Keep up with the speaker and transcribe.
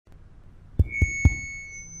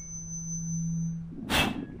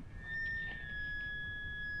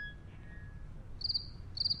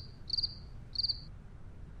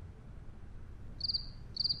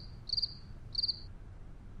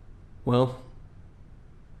Well,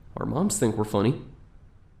 our moms think we're funny.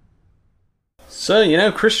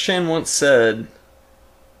 So, Chris Chan once said,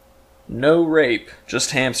 "No rape,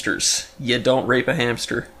 just hamsters. You don't rape a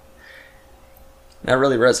hamster." That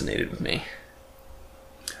really resonated with me.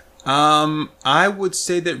 I would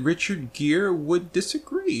say that Richard Gere would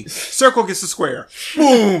disagree. Circle gets a square.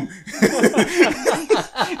 Boom!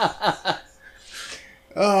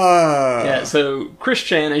 Yeah, so Chris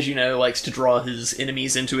Chan, as you know, likes to draw his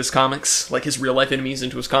enemies into his comics, like his real-life enemies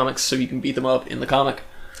into his comics, so you can beat them up in the comic.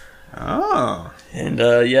 Oh. And,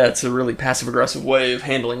 yeah, it's a really passive-aggressive way of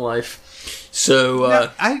handling life. So,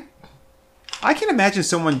 Now, I can imagine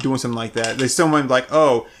someone doing something like that. There's someone like,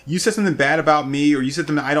 oh, you said something bad about me, or you said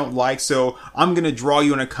something I don't like, so I'm gonna draw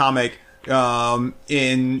you in a comic, as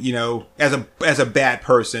a bad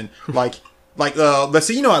person. Let's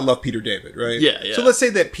say, I love Peter David, right? Yeah. So let's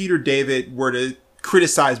say that Peter David were to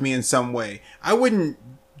criticize me in some way. I wouldn't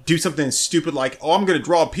do something stupid like, oh, I'm gonna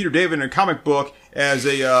draw Peter David in a comic book as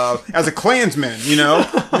a Klansman,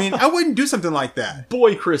 I mean, I wouldn't do something like that.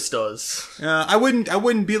 boy, Chris does. I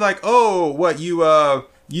wouldn't be like, oh, what you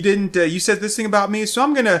didn't you said this thing about me, so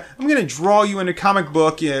I'm gonna draw you in a comic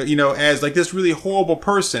book, as like this really horrible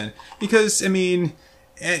person, because I mean,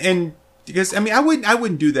 I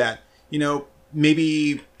wouldn't do that.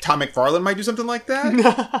 Maybe Tom McFarlane might do something like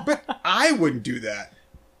that, but I wouldn't do that.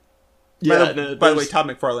 Yeah, by the way, Todd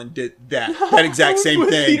McFarlane did that exact same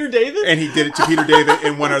thing. Peter David? And he did it to Peter David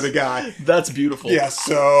and one other guy. That's beautiful. Yeah,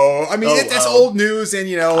 so, I mean, that's old news, and,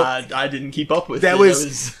 I didn't keep up with that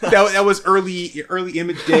it. that was early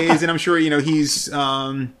Image days, and I'm sure, he's,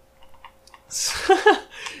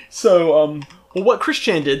 So, well, what Chris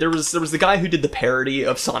Chan did, there was the guy who did the parody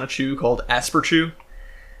of Sonichu called Asperchu.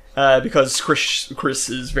 Because Chris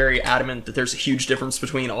is very adamant that there's a huge difference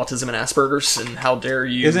between autism and Asperger's, and how dare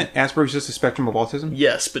you... Isn't Asperger's just a spectrum of autism?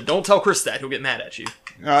 Yes, but don't tell Chris that. He'll get mad at you.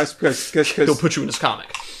 It's because... He'll put you in his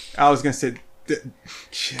comic. I was going to say...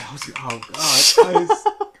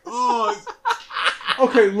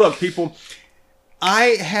 Okay, look, people.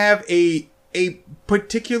 I have a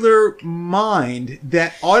particular mind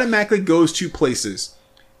that automatically goes to places.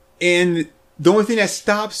 And the only thing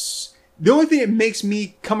that makes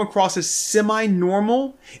me come across as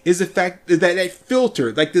semi-normal is the fact that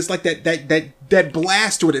filter, like this, like that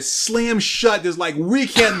blast door that slams shut. There's like, we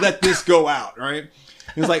can't let this go out, right?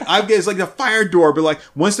 It's like, it's like the fire door, but like,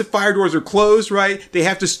 once the fire doors are closed, right, they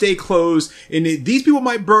have to stay closed. And these people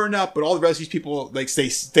might burn up, but all the rest of these people, like,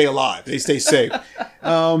 stay alive. They stay safe.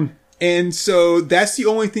 And so that's the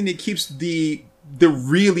only thing that keeps the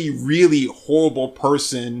really, really horrible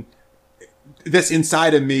person that's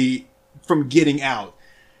inside of me from getting out.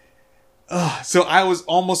 So I was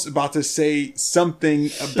almost about to say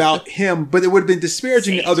something about him, but it would have been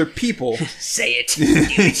disparaging to other people. Say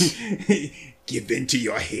it. Give in to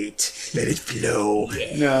your hate. Let it flow.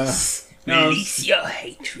 Yes. No. Release your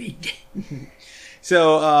hatred.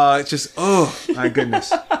 So, it's just, oh, my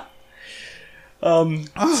goodness.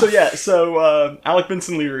 So Alec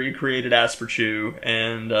Benson Leary created Asperchu,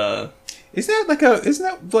 and, Isn't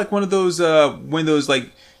that like one of those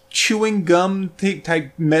like chewing gum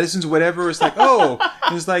type medicines or whatever? It's like,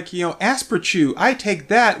 it's like, Asperchu. I take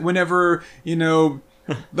that whenever,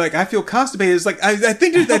 like I feel constipated. It's like, I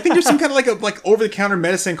think there's some kind of like over the counter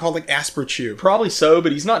medicine called like Asperchu. probably so,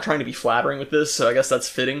 but he's not trying to be flattering with this, so I guess that's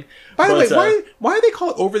fitting. By the way, why do they call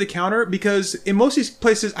it over the counter? Because in most of these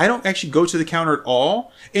places, I don't actually go to the counter at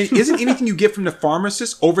all. And isn't anything you get from the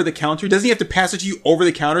pharmacist over the counter? Doesn't he have to pass it to you over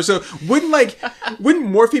the counter? So wouldn't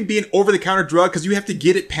morphine be an over the counter drug because you have to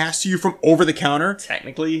get it passed to you from over the counter?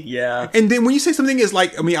 Technically, yeah. And then when you say something is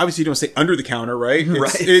like, I mean, obviously you don't say under the counter, right?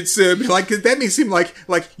 Right. It's like, that may seem like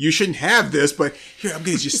you shouldn't have this, but here, I'm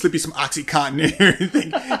going to just slip you some OxyContin and everything.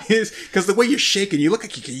 Because the way you're shaking, you look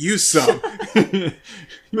like you could use some.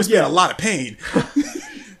 You must be in a lot of pain.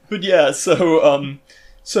 But yeah, so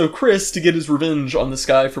Chris, to get his revenge on this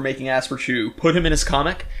guy for making Asperchu, put him in his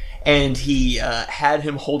comic, and he had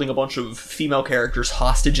him holding a bunch of female characters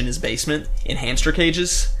hostage in his basement in hamster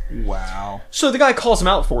cages. Wow. So the guy calls him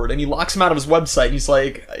out for it, and he locks him out of his website, and he's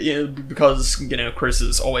like, because, Chris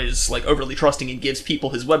is always, like, overly trusting and gives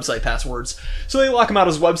people his website passwords. So they lock him out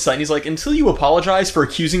of his website, and he's like, until you apologize for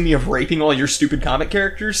accusing me of raping all your stupid comic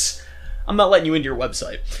characters, I'm not letting you into your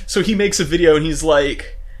website. So he makes a video, and he's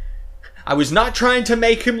like, I was not trying to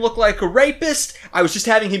make him look like a rapist, I was just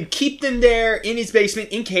having him keep them there in his basement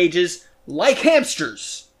in cages, like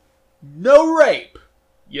hamsters. No rape.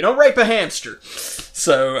 You don't rape a hamster.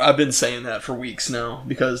 So I've been saying that for weeks now,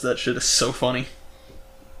 because that shit is so funny.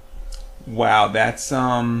 Wow, that's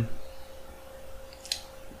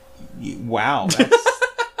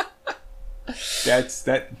That's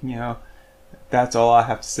all I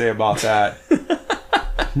have to say about that.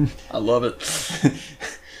 I love it.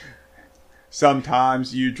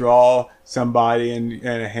 Sometimes you draw somebody in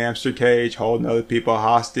a hamster cage holding other people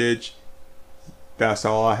hostage. That's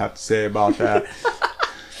all I have to say about that.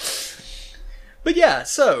 But yeah,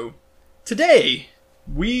 so today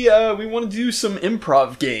we want to do some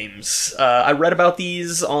improv games. I read about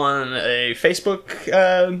these on a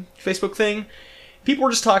Facebook thing. People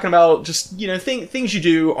were just talking about things you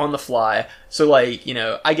do on the fly. So like,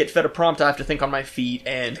 I get fed a prompt, I have to think on my feet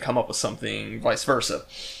and come up with something, vice versa.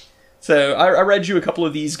 So I read you a couple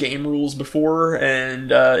of these game rules before,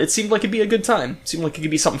 and it seemed like it'd be a good time. It seemed like it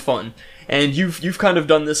could be something fun. And you've kind of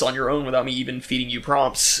done this on your own without me even feeding you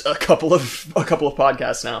prompts a couple of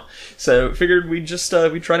podcasts now. So figured we'd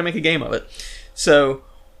try to make a game of it. So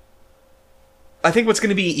I think what's going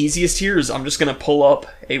to be easiest here is I'm just going to pull up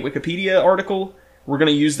a Wikipedia article. We're going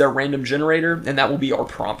to use their random generator, and that will be our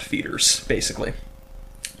prompt feeders, basically,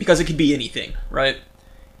 because it could be anything, right?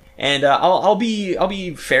 And I'll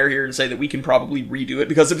be fair here and say that we can probably redo it,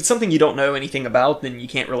 because if it's something you don't know anything about, then you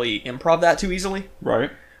can't really improv that too easily.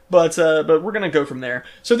 Right. But we're gonna go from there.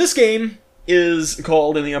 So this game is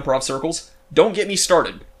called, in the improv circles, Don't Get Me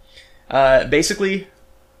Started. Basically,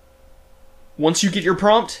 once you get your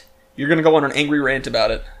prompt, you're gonna go on an angry rant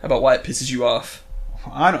about it, about why it pisses you off.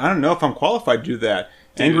 I don't know if I'm qualified to do that.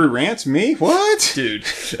 Dude. Angry rants? Me? What? Dude.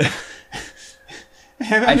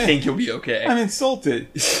 I think you'll be okay. I'm insulted.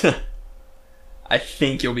 I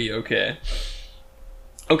think you'll be okay.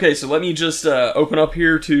 Okay, so let me just open up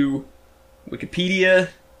here to Wikipedia.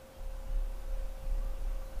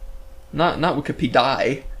 Not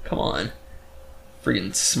Wikipedia. Come on.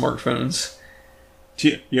 Friggin' smartphones.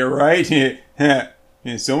 You're right. Yeah,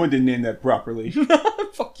 someone didn't name that properly.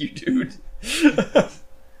 Fuck you, dude.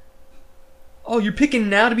 Oh, you're picking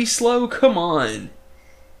now to be slow? Come on.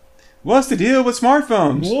 What's the deal with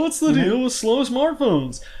smartphones? What's the deal with slow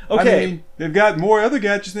smartphones? Okay. I mean, they've got more other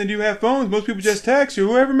gadgets than they do have phones. Most people just text or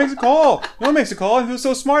whoever makes a call. No one makes a call. If it was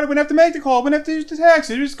so smart, I wouldn't have to make the call. I wouldn't have to use the text.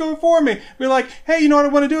 It'd just go for me. Be like, hey, you know what I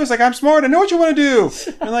want to do? It's like, I'm smart. I know what you want to do.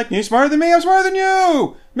 I'm like, you're smarter than me. I'm smarter than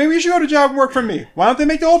you. Maybe you should go to a job and work for me. Why don't they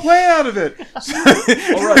make the whole plan out of it?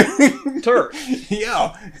 All right. Turk.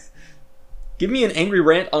 Yeah. Give me an angry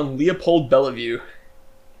rant on Leopold Bellevue.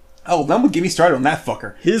 Oh, that would get me started on that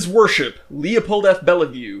fucker. His Worship, Leopold F.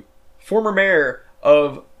 Bellevue, former mayor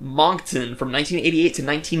of Moncton from 1988 to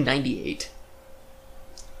 1998.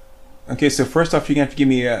 Okay, so first off, you're going to have to give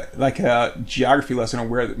me a geography lesson on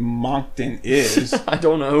where Moncton is. I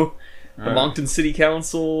don't know. The Moncton City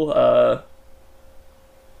Council.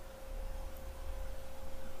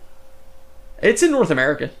 It's in North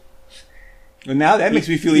America. Well, now that makes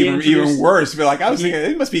me feel even worse. But like I was thinking,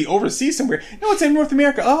 it must be overseas somewhere. No, it's in North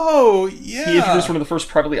America. Oh, yeah. He introduced one of the first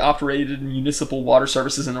privately operated municipal water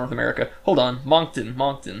services in North America. Hold on,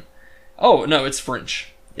 Moncton. Oh no, it's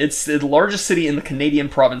French. It's the largest city in the Canadian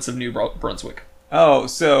province of New Brunswick. Oh,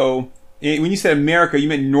 so when you said America, you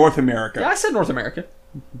meant North America. Yeah, I said North America.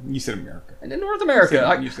 You said America. And in North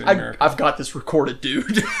America. You said America. I've got this recorded,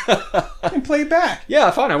 dude. And play it back.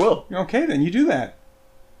 Yeah, fine, I will. Okay, then you do that.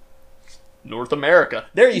 North America.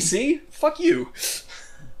 There, you see? Fuck you.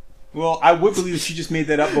 Well, I would believe that you just made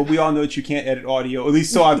that up, but we all know that you can't edit audio. At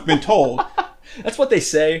least so I've been told. That's what they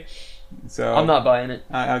say. So I'm not buying it.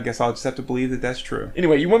 I guess I'll just have to believe that that's true.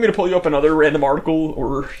 Anyway, you want me to pull you up another random article,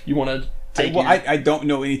 or you want to take I don't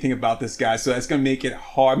know anything about this guy, so that's going to make it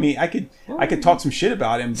hard. I mean, I could talk some shit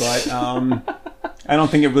about him, but I don't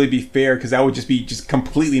think it would really be fair, because I would just be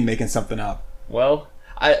completely making something up. Well,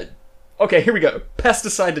 okay, here we go.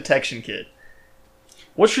 Pesticide detection kit.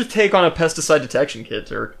 What's your take on a pesticide detection kit,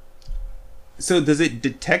 Turk? So does it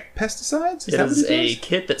detect pesticides? It is a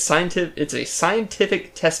kit that it's a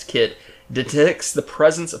scientific test kit, detects the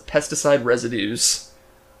presence of pesticide residues.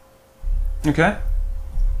 Okay.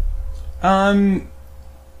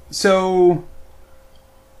 So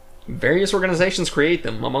various organizations create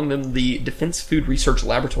them, among them the Defense Food Research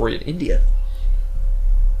Laboratory of India.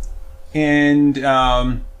 And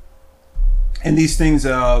these things,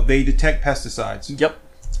 they detect pesticides. Yep.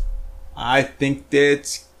 I think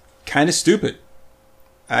that's kind of stupid.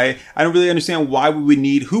 I don't really understand who would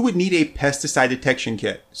need a pesticide detection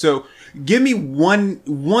kit. So give me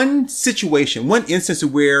one situation, one instance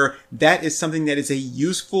where that is something that is a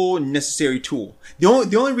useful, necessary tool. The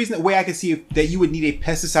only way I can see that you would need a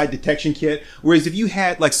pesticide detection kit, whereas if you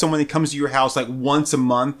had like someone that comes to your house like once a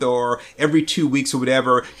month or every 2 weeks or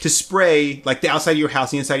whatever to spray like the outside of your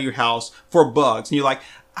house, the inside of your house for bugs, and you're like,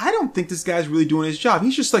 I don't think this guy's really doing his job.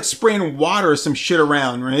 He's just like spraying water or some shit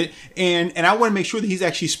around, right? And I want to make sure that he's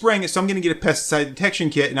actually spraying it. So I'm going to get a pesticide detection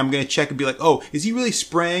kit and I'm going to check and be like, oh, is he really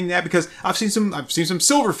spraying that? Because I've seen some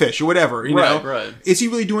silverfish or whatever, you know? Right. Is he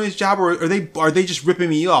really doing his job, or are they just ripping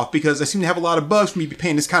me off? Because I seem to have a lot of bugs for me to be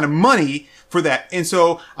paying this kind of money for that. And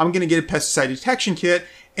so I'm going to get a pesticide detection kit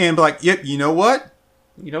and be like, yep, you know what?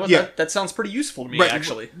 You know what? Yeah. That sounds pretty useful to me, Right,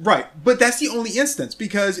 actually. Right. But that's the only instance,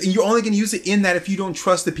 because you're only going to use it in that if you don't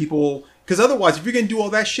trust the people. Because otherwise, if you're going to do all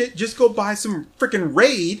that shit, just go buy some freaking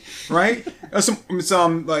Raid, right? Or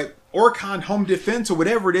some like Oricon Home Defense or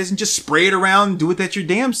whatever it is, and just spray it around and do it at your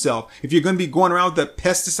damn self. If you're going to be going around with the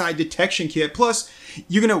pesticide detection kit, plus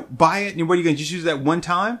you're going to buy it, and what are you going to just use that one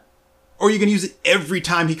time? Or you're going to use it every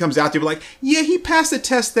time he comes out there. Be like, yeah, he passed the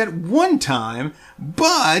test that one time,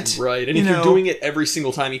 but... Right, and if you're doing it every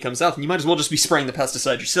single time he comes out, then you might as well just be spraying the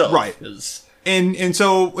pesticide yourself. Right. And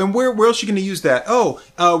so where else are you going to use that? Oh,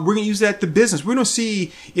 we're going to use that at the business. We're going to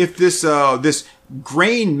see if this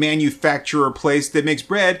grain manufacturer place that makes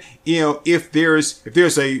bread, if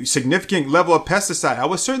there's a significant level of pesticide. I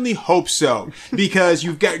would certainly hope so, because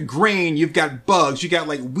you've got grain, you've got bugs, you got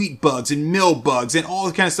like wheat bugs and mill bugs and all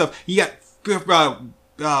that kind of stuff. You got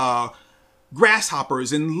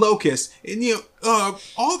grasshoppers and locusts and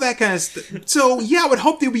all that kind of stuff. So yeah, I would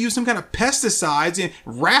hope they would use some kind of pesticides and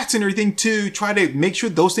rats and everything to try to make sure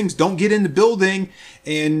those things don't get in the building.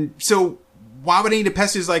 And so why would I need a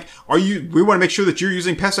pesticide? Like, we want to make sure that you're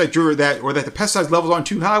using pesticides or that the pesticide levels aren't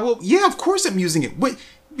too high. Well, yeah, of course I'm using it. Wait,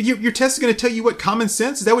 your test is going to tell you what common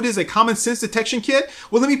sense? Is that what it is? A common sense detection kit?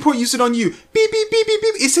 Well, let me use it on you. Beep, beep, beep, beep,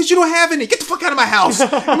 beep. It says you don't have any. Get the fuck out of my house.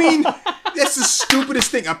 I mean, that's the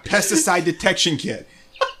stupidest thing. A pesticide detection kit.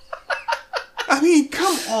 I mean,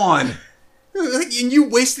 come on. And you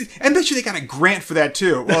wasted, and I bet you they got a grant for that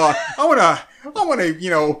too. Well, I want to,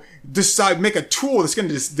 make a tool that's going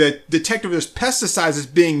to detect if there's pesticides that's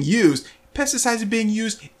being used. Pesticides are being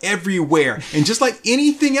used everywhere. And just like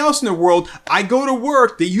anything else in the world, I go to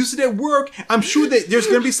work, they use it at work. I'm sure that there's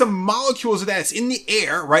going to be some molecules of that's in the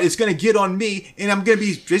air, right? It's going to get on me, and I'm going to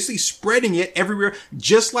be basically spreading it everywhere,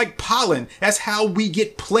 just like pollen. That's how we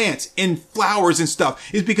get plants and flowers and stuff,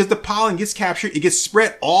 is because the pollen gets captured, it gets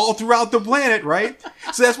spread all throughout the planet, right?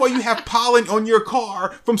 So that's why you have pollen on your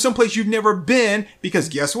car from someplace you've never been, because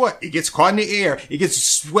guess what? It gets caught in the air. It gets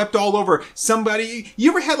swept all over. You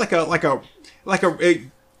ever had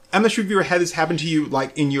I'm not sure if you ever had this happen to you,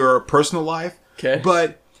 like in your personal life. Okay.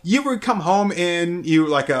 But you ever come home and you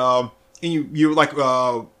get like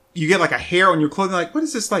a hair on your clothing, like, what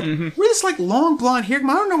is this, like, where's this like long blonde hair? I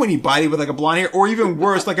don't know anybody with like a blonde hair, or even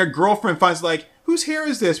worse, like a girlfriend finds like, whose hair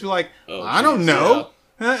is this? We're like, I don't know.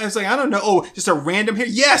 Yeah. And it's like, I don't know. Oh, just a random hair.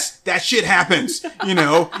 Yes, that shit happens.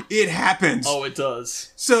 It happens. Oh, it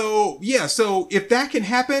does. So, yeah. So if that can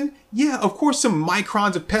happen, yeah, of course some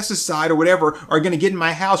microns of pesticide or whatever are going to get in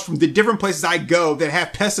my house from the different places I go that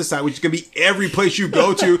have pesticide, which is going to be every place you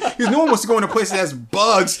go to. Because no one wants to go in a place that has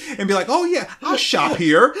bugs and be like, oh yeah, I'll shop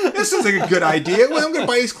here. That sounds like a good idea. Well, I'm going to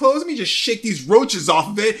buy these clothes. Let me just shake these roaches off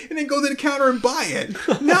of it and then go to the counter and buy it.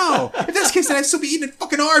 No. If that's the case, then I'd still be eating at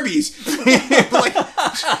fucking Arby's. Like,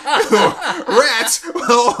 rats,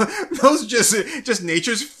 well, those are just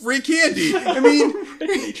nature's free candy. I mean,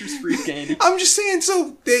 nature's free candy. I'm just saying,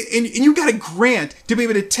 so and you got a grant to be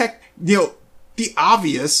able to detect, the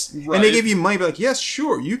obvious, right. And they give you money, be like, yes,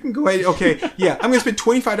 sure, you can go ahead. Okay, yeah, I'm gonna spend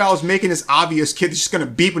 $25 making this obvious kid that's just gonna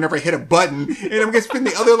beep whenever I hit a button, and I'm gonna spend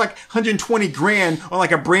the other like $120,000 on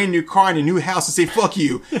like a brand new car and a new house and say fuck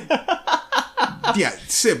you. Yeah,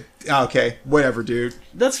 okay, whatever, dude.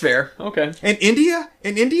 That's fair. Okay. In India,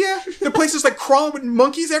 the place is like crawling with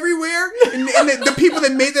monkeys everywhere, and the people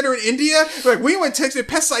that made that are in India. Like, we want to take the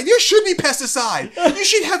pesticide. There should be pesticide. You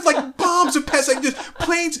should have like bombs of pesticide. Just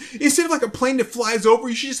planes, instead of like a plane that flies over,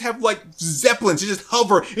 you should just have like zeppelins that just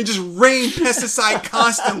hover and just rain pesticide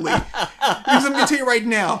constantly. Because I'm gonna tell you right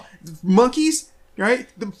now, monkeys. Right?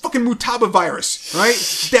 The fucking Mutaba virus, right?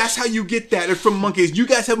 That's how you get that. It's from monkeys. You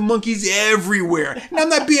guys have monkeys everywhere. And I'm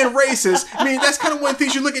not being racist. I mean, that's kind of one of the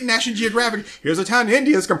things you look at National Geographic. Here's a town in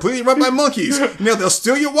India that's completely run by monkeys. They'll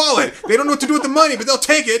steal your wallet. They don't know what to do with the money, but they'll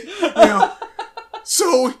take it.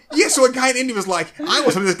 So a guy in India was like, I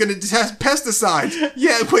want something that's going to detect pesticides.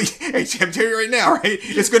 Yeah, but hey, I'm telling you right now, right?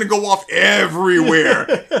 It's going to go off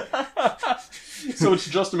everywhere. So it's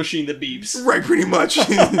just a machine that beeps. Right, pretty much.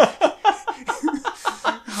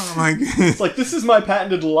 Oh my god. It's like, this is my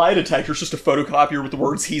patented lie detector. It's just a photocopier with the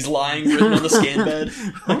words "he's lying" written on the scan bed.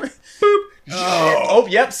 Boop. Oh,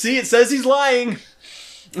 yep, see, it says he's lying.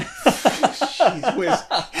 Jeez whiz.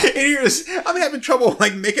 And here's, I'm having trouble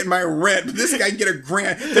like making my rent, but this guy can get a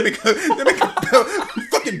grant to make a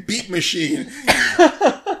fucking beat machine.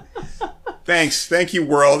 Thanks. Thank you,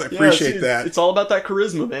 world. I appreciate that. It's all about that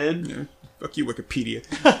charisma, man. Yeah. Fuck you, Wikipedia.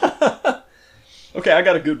 Okay, I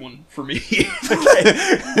got a good one for me. Okay.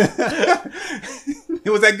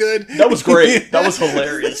 Was that good? That was great. That was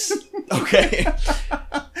hilarious. Okay.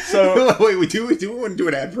 So wait, we do want to do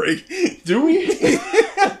an ad break. do we?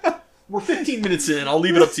 We're 15 minutes in. I'll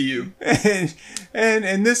leave it up to you.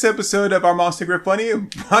 And this episode of Our Moms Think We're Funny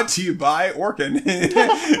brought to you by Orkin.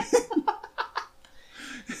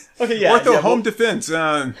 Okay, yeah. Ortho yeah, Home Defense.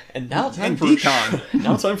 And now time and for Decon.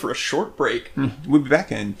 now time for a short break. We'll be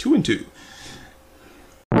back in 2 and 2.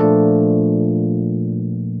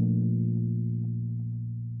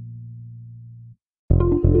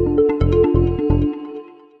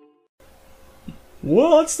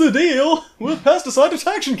 What's the deal with pesticide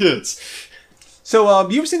detection kits? So,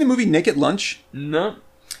 you ever seen the movie Naked Lunch? No.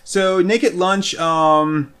 So, Naked Lunch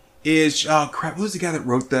is... Oh, crap. Who was the guy that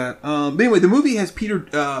wrote that? But anyway, the movie has Peter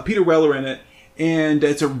Weller in it. And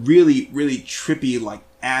it's a really, really trippy, like,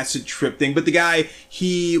 acid trip thing. But the guy,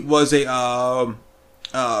 he was a... well,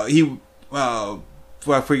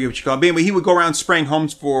 I forget what you call it. But anyway, he would go around spraying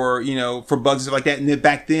homes for, you know, for bugs and stuff like that. And then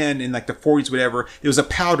back then, in like the 40s, whatever, there was a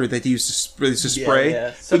powder that they used to spray.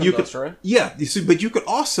 Yeah. But you Dust, could, right? yeah. But you could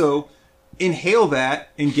also inhale that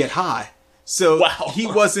and get high. So Wow. he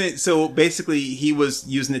wasn't. So basically, he was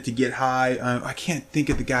using it to get high. I can't think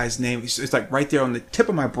of the guy's name. It's like right there on the tip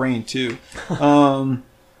of my brain too. Shit.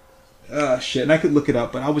 And I could look it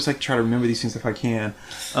up, but I always like to try to remember these things if I can.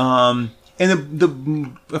 And the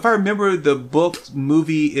if I remember, the book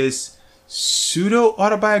movie is pseudo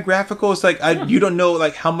autobiographical. It's like you don't know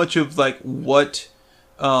like how much of like what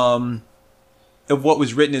of what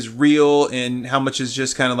was written is real and how much is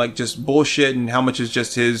just kind of like just bullshit and how much is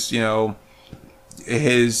just his, you know,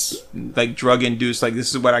 his like drug induced, like this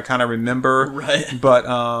is what I kind of remember. Right. But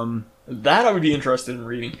That I would be interested in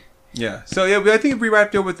reading. yeah. So yeah, I think it'd be right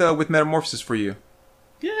up there with Metamorphosis for you.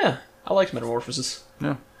 Yeah, I like Metamorphosis.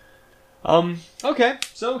 Yeah. Okay,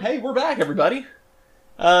 so hey, we're back, everybody.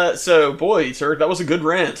 So boy, sir, that was a good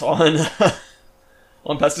rant on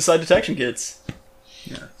on pesticide detection kits.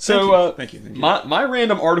 Yeah. So Thank you. my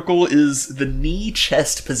random article is the knee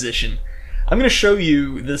chest position. I'm going to show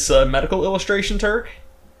you this medical illustration, Turk,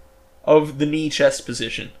 of the knee chest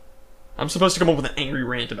position. I'm supposed to come up with an angry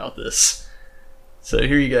rant about this. So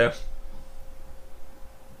here you go.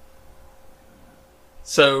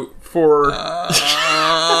 So for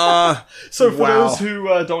so for wow. those who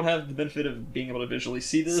don't have the benefit of being able to visually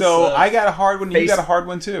see this, So I got a hard one. You face- got a hard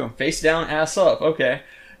one too. face down, ass up. Okay,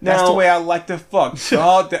 That's the way I like to fuck.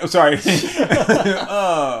 Sorry.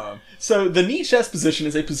 So the knee chest position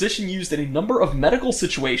is a position used in a number of medical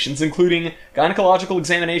situations, including gynecological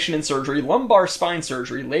examination and surgery, lumbar spine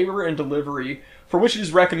surgery, labor and delivery, for which it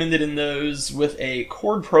is recommended in those with a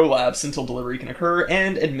cord prolapse until delivery can occur,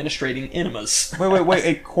 and administrating enemas. Wait.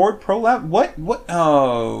 A cord prolapse? What?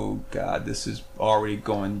 Oh, God. This is already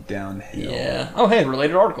going downhill. Yeah. Oh, hey,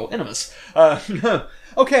 related article. Enemas.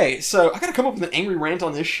 Okay, so I gotta come up with an angry rant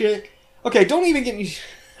on this shit. Okay, don't even get me...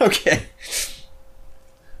 Okay.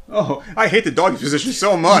 Oh, I hate the doggy position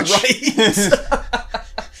so much. Right?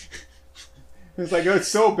 It's like, it's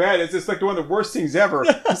so bad. It's just like one of the worst things ever.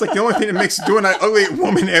 It's like the only thing that makes doing an ugly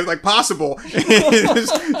woman like possible.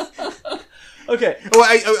 Okay. Well,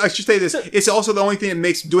 I should say this. It's also the only thing that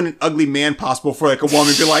makes doing an ugly man possible for like a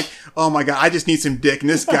woman. Be like, oh my God, I just need some dick, and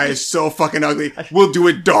this guy is so fucking ugly. We'll do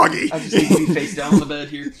it, doggy. I just need to be face down on the bed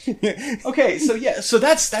here. Okay, so yeah, so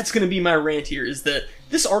that's going to be my rant here, is that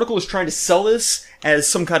this article is trying to sell this as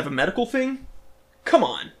some kind of a medical thing. Come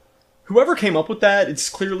on. Whoever came up with that, it's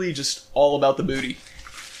clearly just all about the booty.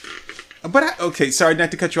 But okay, sorry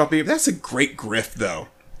not to cut you off, but that's a great grift, though.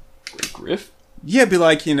 Great griff. Yeah, be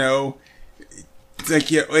like, you know,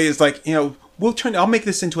 it's like, you know, I'll make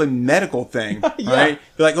this into a medical thing, Yeah. right?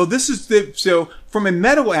 Be like, oh, this is so from a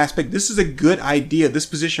medical aspect, this is a good idea. This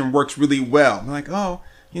position works really well. I'm like, oh,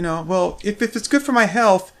 you know, well, if it's good for my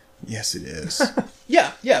health, yes, it is.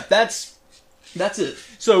 Yeah, that's it.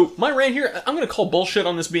 So, my rant here, I'm going to call bullshit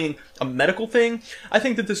on this being a medical thing. I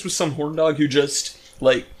think that this was some horn dog who just,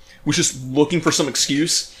 like, was just looking for some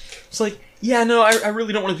excuse. It's like, yeah, no, I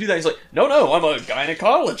really don't want to do that. He's like, no, I'm a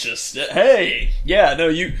gynecologist. Hey, yeah, no,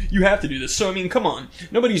 you have to do this. So, I mean, come on.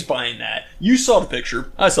 Nobody's buying that. You saw the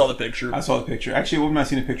picture. I saw the picture. I saw the picture. Actually, I wouldn't mind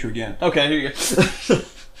seeing the picture again. Okay, here you go.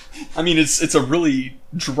 I mean, it's a really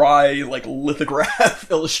dry, like, lithograph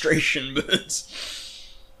illustration,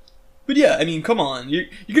 but yeah, I mean, come on. You're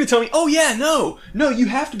gonna tell me, oh yeah, no, you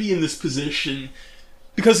have to be in this position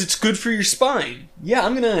because it's good for your spine. Yeah,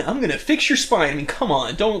 I'm gonna fix your spine. I mean, come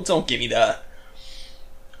on, don't give me that.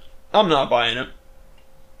 I'm not buying it.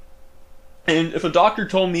 And if a doctor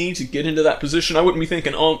told me to get into that position, I wouldn't be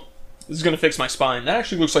thinking, oh, this is going to fix my spine. That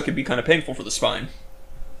actually looks like it'd be kind of painful for the spine.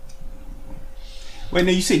 Wait,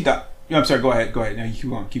 no, you say doc. No, I'm sorry. Go ahead. No, you keep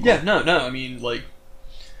going. Yeah, no. I mean, like,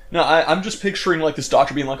 no, I'm just picturing like this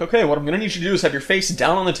doctor being like, okay, what I'm going to need you to do is have your face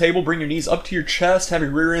down on the table, bring your knees up to your chest, have your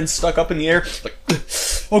rear end stuck up in the air. Like,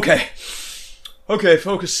 okay,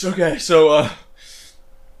 focus. Okay, so,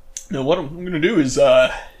 now what I'm going to do is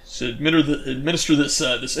administer this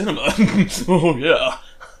enema. Oh yeah.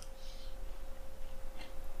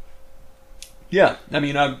 Yeah, I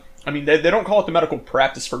mean, they don't call it the medical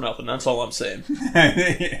practice for nothing. That's all I'm saying.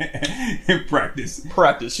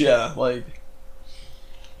 Practice, yeah. Like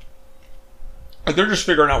they're just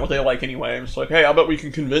figuring out what they like anyway. It's like, hey, I bet we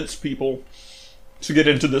can convince people to get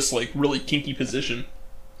into this like really kinky position,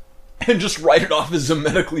 and just write it off as a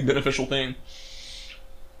medically beneficial thing.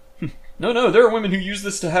 No, there are women who use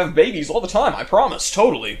this to have babies all the time. I promise,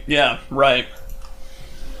 totally. Yeah, right.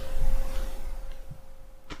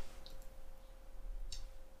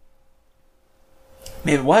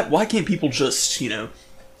 Man, why can't people just,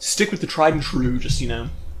 stick with the tried and true, just,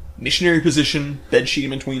 missionary position, bed sheet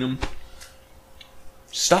in between them.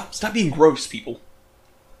 Stop being gross, people.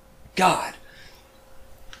 God.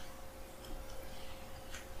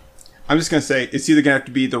 I'm just gonna say it's either gonna have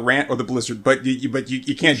to be the rant or the blizzard, but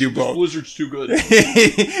you can't do both. The blizzard's too good.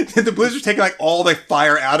 The blizzard's taking like all the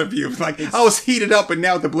fire out of you. Like I was heated up, and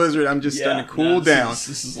now with the blizzard, I'm just starting to cool down.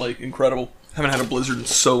 This is like incredible. Haven't had a blizzard in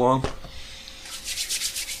so long.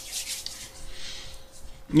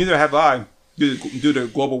 Neither have I, due to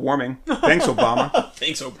global warming. Thanks, Obama.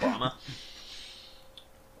 Thanks, Obama.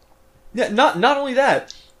 Yeah, not only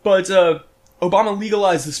that, but Obama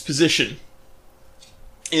legalized this position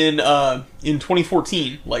in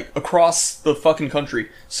 2014, like across the fucking country.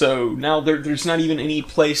 So now there's not even any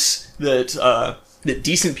place that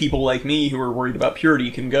decent people like me who are worried about purity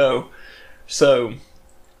can go. So,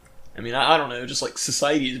 I mean, I don't know, just like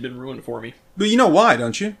society has been ruined for me. But you know why,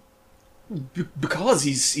 don't you? Because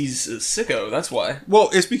he's a sicko, that's why. Well,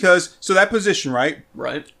 it's because, so that position, right?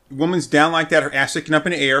 Right. Woman's down like that, her ass sticking up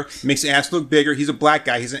in the air, makes the ass look bigger. He's a black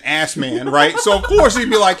guy, he's an ass man, right? So of course he'd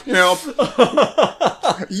be like, yeah,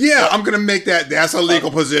 I'm gonna make that's a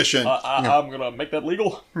legal position. I'm gonna make that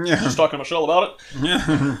legal? Yeah. Just talking to Michelle about it? Yeah.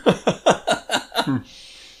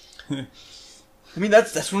 I mean,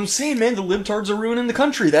 that's what I'm saying, man. The libtards are ruining the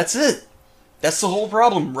country. That's it. That's the whole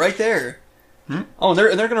problem right there. Oh, and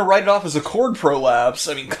they're gonna write it off as a cord prolapse.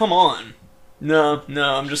 I mean, come on. No,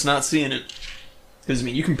 I'm just not seeing it. Because I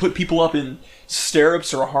mean, you can put people up in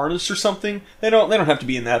stirrups or a harness or something. They don't have to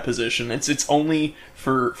be in that position. It's only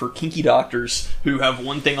for kinky doctors who have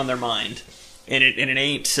one thing on their mind, and it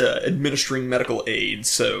ain't administering medical aid.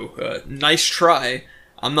 So nice try.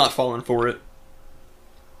 I'm not falling for it.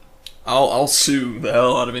 I'll sue the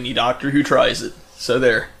hell out of any doctor who tries it. So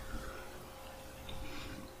there.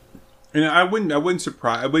 And I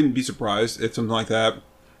wouldn't be surprised if something like that.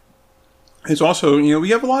 It's also, we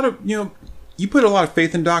have a lot of, you put a lot of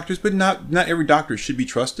faith in doctors, but not every doctor should be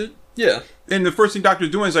trusted. Yeah. And the first thing doctors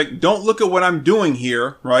are doing is like, don't look at what I'm doing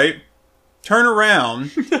here, right? Turn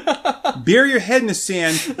around, bury your head in the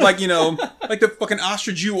sand, like the fucking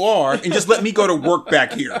ostrich you are, and just let me go to work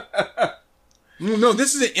back here. No,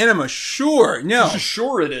 this is an enema. Sure, no.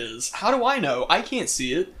 Sure it is. How do I know? I can't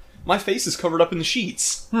see it. My face is covered up in the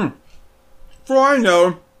sheets. For all I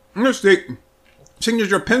know, I'm going to stick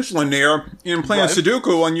your pencil in there and playing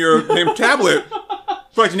Sudoku on your tablet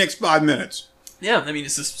for like the next 5 minutes. Yeah, I mean,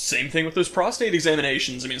 it's the same thing with those prostate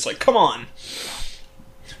examinations. I mean, it's like, come on.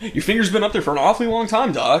 Your finger's been up there for an awfully long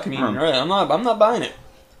time, Doc. I mean, I'm not buying it.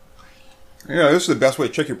 Yeah, this is the best way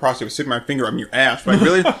to check your prostate, with sticking my finger on your ass. Like,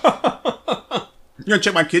 really? You're going to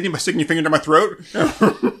check my kidney by sticking your finger down my throat?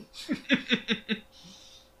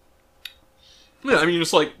 Yeah, I mean,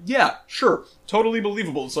 it's like, yeah, sure, totally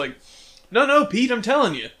believable. It's like, no, Pete, I'm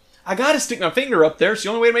telling you, I gotta stick my finger up there. It's the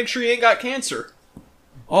only way to make sure you ain't got cancer.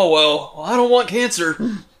 Oh, well, I don't want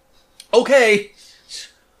cancer. Okay.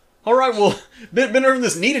 All right, well, been over in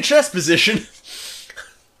this knee to chest position.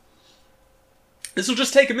 This will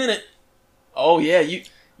just take a minute. Oh,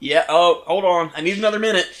 yeah, oh, hold on, I need another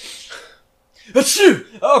minute. Achoo!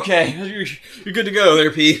 Okay, you're good to go there,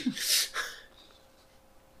 Pete.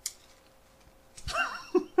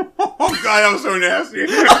 Oh God, that was so nasty.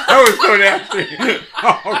 That was so nasty.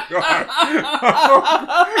 Oh God. Oh,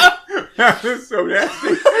 that was so nasty.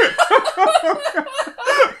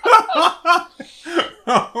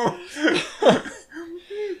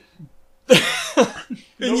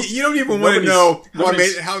 And you don't even want to know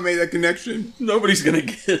how I made that connection. Nobody's gonna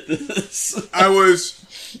get this. I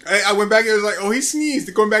was I went back and I was like, oh, he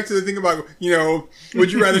sneezed. Going back to the thing about,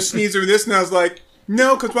 would you rather sneeze or this? And I was like,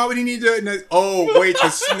 no, because why would he need to? And oh, wait, the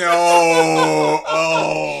snow.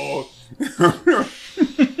 Oh.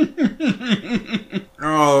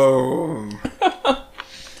 Oh.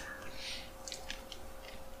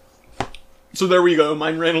 So there we go.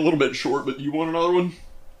 Mine ran a little bit short, but you want another one?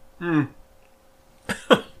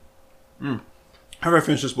 How do I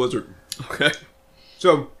finish this blizzard? Okay.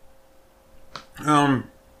 So, as an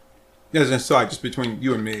aside, just between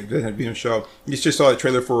you and me, that had been a show. You just saw the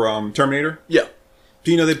trailer for Terminator. Yeah.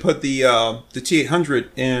 Do you know they put the T-800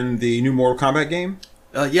 in the new Mortal Kombat game?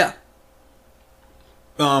 Yeah.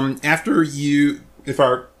 After you, if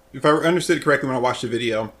I understood it correctly when I watched the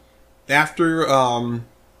video, after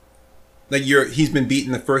he's been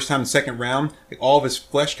beaten the first time, the second round, like all of his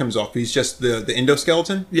flesh comes off. He's just the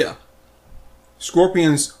endoskeleton. Yeah.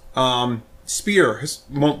 Scorpion's spear, his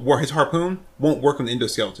harpoon won't work on the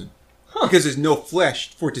endoskeleton. Because there's no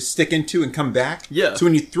flesh for it to stick into and come back. Yeah. So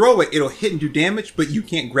when you throw it, it'll hit and do damage, but you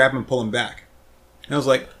can't grab him and pull him back. And I was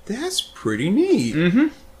like, that's pretty neat. Mm-hmm.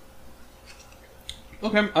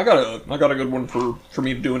 Okay, I got a good one for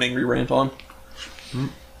me to do an angry rant on.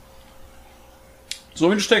 So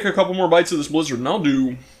let me just take a couple more bites of this blizzard, and I'll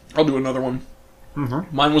do another one.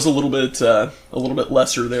 Mm-hmm. Mine was a little bit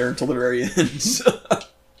lesser there until the very end.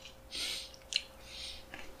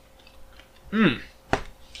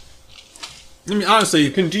 I mean, honestly,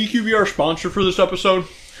 Can DQ be our sponsor for this episode?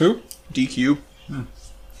 who? DQ.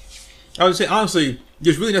 I would say, honestly,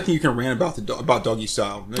 there's really nothing you can rant about Doggy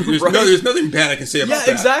Style. There's, Right. there's nothing bad I can say about Yeah,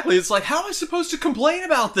 that. exactly. It's like, how am I supposed to complain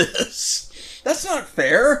about this? That's not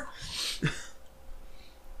fair.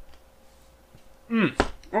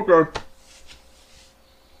 Okay.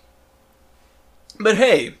 But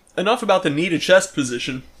hey, enough about the knee to chest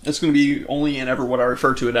position. That's going to be only and ever what I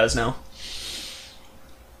refer to it as now.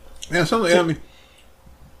 Yeah, something. I mean,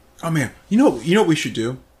 oh man, you know what we should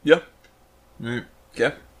do? Yeah. Right?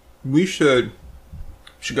 Okay. We should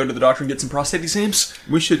Go to the doctor and get some prostate exams.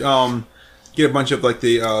 get a bunch of like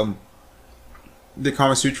the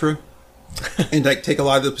Kama Sutra and like take a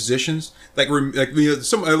lot of the positions a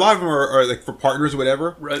lot of them are like for partners or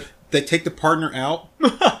whatever. Right. They take the partner out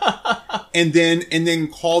and then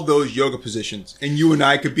call those yoga positions, and you and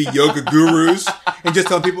I could be yoga gurus and just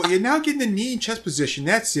tell people, you're now getting the knee and chest position.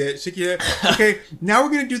 That's it. So, yeah, okay, now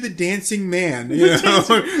we're gonna do the dancing man. You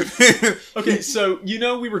know? Okay, so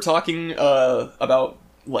we were talking about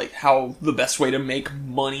like how the best way to make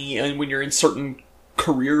money and when you're in certain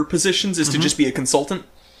career positions is to just be a consultant.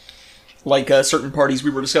 Like certain parties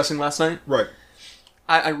we were discussing last night. Right.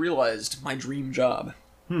 I realized my dream job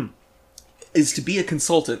is to be a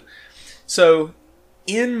consultant. So,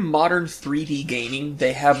 in modern 3D gaming,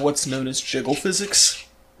 they have what's known as jiggle physics.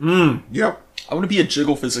 Yep. I want to be a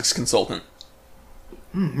jiggle physics consultant.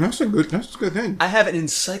 That's a good thing. I have an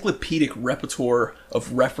encyclopedic repertoire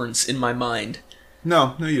of reference in my mind.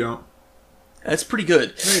 No, you don't. That's pretty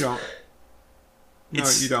good. No, you don't. No,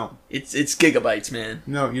 you don't. It's gigabytes, man.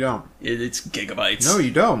 No, you don't. It's gigabytes. No,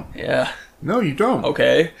 you don't. Yeah. No, you don't.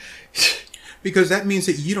 Okay. Because that means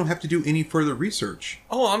that you don't have to do any further research.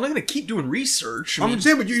 Oh, I'm not gonna keep doing research. I'm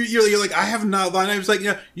saying, but you're like, I have not. And I was like,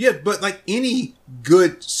 yeah, but like any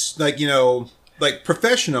good, like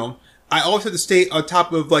professional, I always have to stay on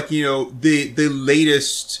top of the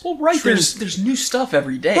latest. Well, right. trends. There's new stuff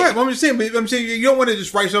every day. Right, well, I'm just saying. But I'm saying you don't want to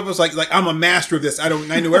just write yourself as like I'm a master of this. I know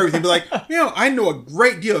everything. But like I know a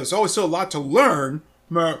great deal. There's always still a lot to learn.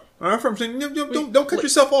 But I'm saying, don't cut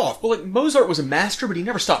yourself off. Well, like Mozart was a master, but he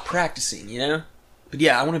never stopped practicing. But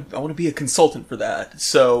yeah, I want to be a consultant for that.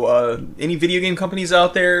 So any video game companies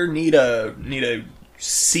out there need a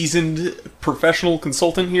seasoned professional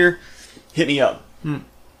consultant here? Hit me up. Can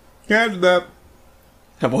I add to that?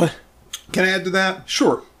 What? Can I add to that?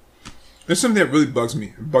 Sure. There's something that really bugs me.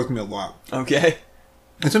 It bugs me a lot. Okay.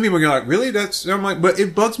 And some people are like, really? I'm like, but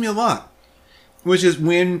it bugs me a lot. Which is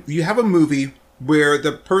when you have a movie where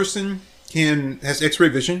the person has X-ray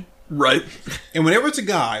vision. Right. And whenever it's a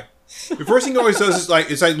guy, the first thing he always does is like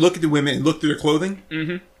look at the women and look through their clothing.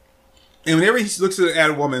 Mm-hmm. And whenever he looks at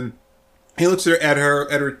a woman, he looks at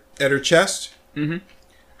her chest. Mm-hmm.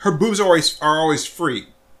 Her boobs are always free.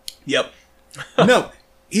 Yep. No,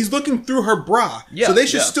 he's looking through her bra. Yeah, so they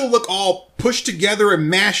should still look all pushed together and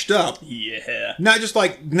mashed up. Yeah. Not just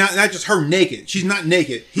not just her naked. She's not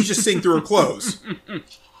naked. He's just seeing through her clothes.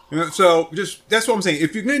 So that's what I'm saying.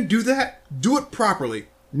 If you're going to do that, do it properly.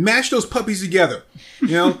 Mash those puppies together.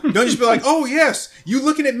 Don't just be like, oh yes, you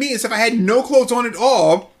looking at me as if I had no clothes on at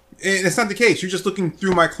all. And it's not the case. You're just looking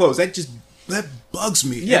through my clothes. That bugs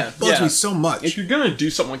me. Yeah, It bugs me so much. If you're gonna do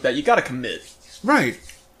something like that, you gotta commit. Right.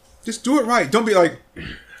 Just do it right. Don't be like,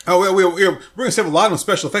 oh, well, we're going to save a lot on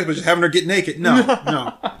special effects, but just having her get naked. No,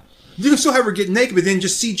 no. You can still have her get naked, but then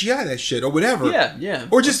just CGI that shit or whatever. Yeah, yeah.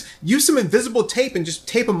 Or just use some invisible tape and just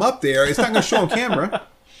tape them up there. It's not going to show on camera.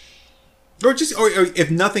 Or if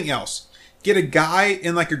nothing else, get a guy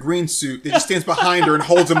in like a green suit that just stands behind her and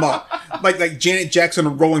holds him up, like Janet Jackson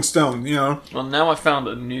or Rolling Stone. You know. Well, now I found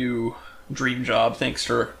a new dream job. Thanks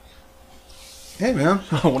to her. Hey, man.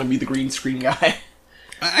 I want to be the green screen guy.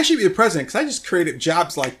 I should be the president because I just created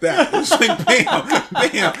jobs like that. It's like, bam,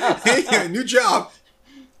 bam, hey, new job.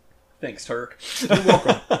 Thanks, Turk. You're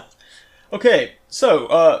welcome. Okay,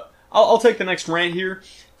 so I'll take the next rant here.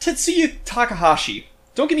 Tetsuya Takahashi.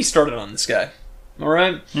 Don't get me started on this guy. All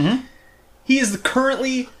right. Mm-hmm. He is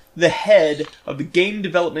currently the head of the game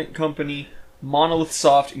development company Monolith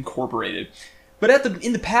Soft Incorporated. But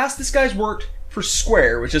in the past, this guy's worked for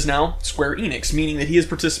Square, which is now Square Enix, meaning that he has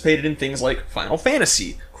participated in things like Final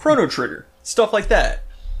Fantasy, Chrono Trigger, stuff like that.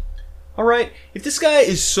 Alright, if this guy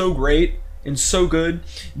is so great and so good,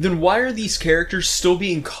 then why are these characters still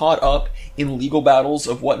being caught up in legal battles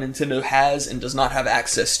of what Nintendo has and does not have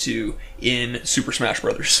access to in Super Smash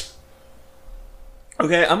Bros.?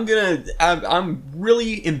 Okay, I'm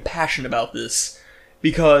really impassioned about this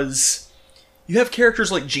because you have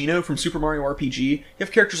characters like Geno from Super Mario RPG, you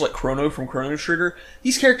have characters like Chrono from Chrono Trigger.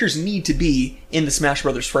 These characters need to be in the Smash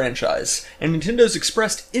Bros. Franchise, and Nintendo's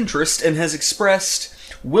expressed interest and has expressed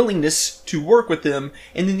willingness to work with them,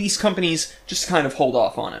 and then these companies just kind of hold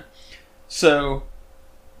off on it. So,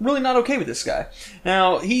 really not okay with this guy.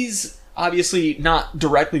 Now, he's obviously not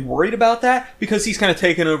directly worried about that, because he's kind of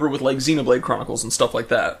taken over with like Xenoblade Chronicles and stuff like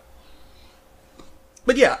that.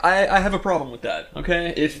 But yeah, I have a problem with that,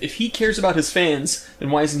 okay? If he cares about his fans, then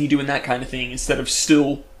why isn't he doing that kind of thing instead of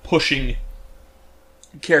still pushing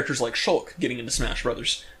characters like Shulk getting into Smash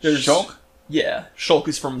Brothers? Shulk? Yeah, Shulk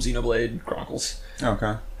is from Xenoblade Chronicles.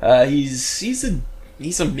 Okay.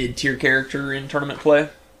 He's a mid-tier character in tournament play.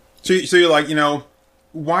 So you're like,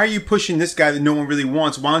 why are you pushing this guy that no one really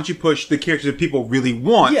wants? Why don't you push the characters that people really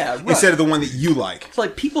want instead of the one that you like? It's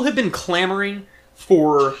like people have been clamoring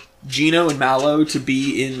for Geno and Mallow to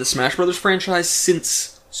be in the Smash Bros. Franchise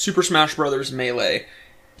since Super Smash Bros. Melee.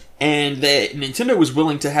 And that Nintendo was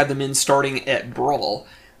willing to have them in starting at Brawl,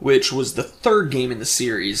 which was the third game in the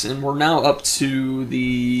series, and we're now up to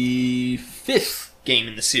the fifth game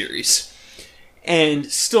in the series. And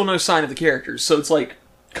still no sign of the characters, so it's like,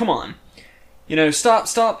 come on.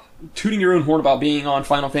 Stop tooting your own horn about being on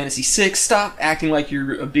Final Fantasy VI, stop acting like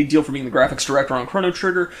you're a big deal for being the graphics director on Chrono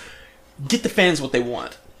Trigger. Get the fans what they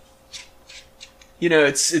want.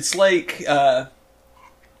 It's like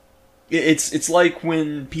it's like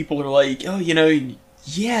when people are like, oh,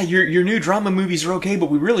 yeah, your new drama movies are okay,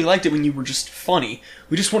 but we really liked it when you were just funny.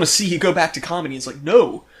 We just want to see you go back to comedy. It's like,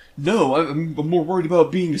 no, I'm more worried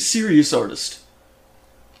about being a serious artist.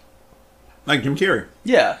 Like Jim Carrey.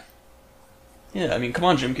 Yeah, I mean, come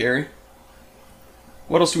on, Jim Carrey.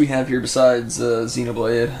 What else do we have here besides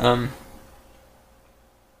Xenoblade?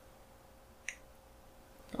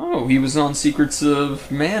 Oh, he was on Secrets of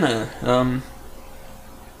Mana.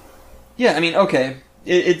 Yeah, I mean, okay.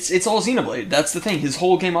 It's all Xenoblade. That's the thing. His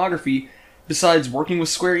whole gameography, besides working with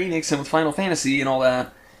Square Enix and with Final Fantasy and all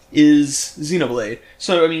that, is Xenoblade.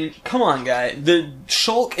 So, I mean, come on, guy. The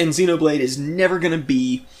Shulk and Xenoblade is never going to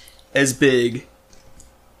be as big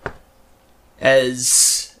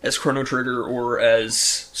as Chrono Trigger or as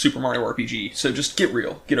Super Mario RPG. So just get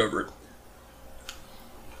real. Get over it.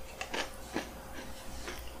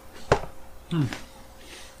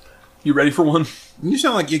 You ready for one? You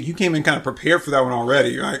sound like you came in kind of prepared for that one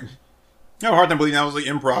already. I have a hard time believing that was like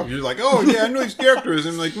improv. You're like, oh yeah, I know these characters.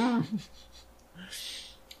 And I'm like,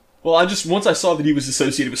 Well, once I saw that he was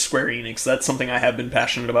associated with Square Enix, that's something I have been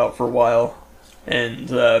passionate about for a while. And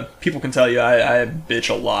people can tell you I bitch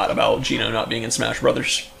a lot about Geno not being in Smash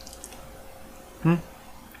Brothers. I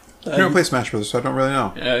don't play Smash Brothers, so I don't really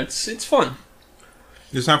know. Yeah, it's fun.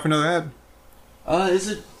 It's time for another ad. Is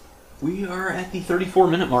it? We are at the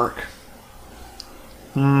 34-minute mark.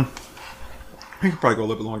 I could probably go a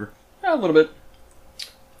little bit longer. Yeah, a little bit.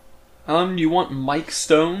 You want Mike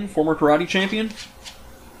Stone, former karate champion?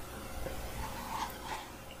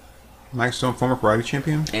 Mike Stone, former karate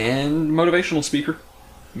champion? And motivational speaker.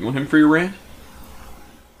 You want him for your rant?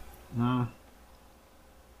 Let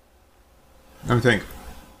me think.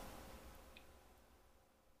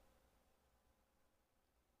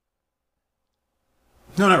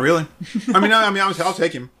 No, not really. Obviously, I'll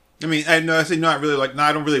take him. I say not really. Like, no,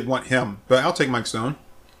 I don't really want him, but I'll take Mike Stone.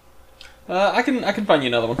 I can find you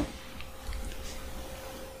another one.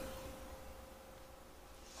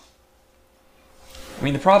 I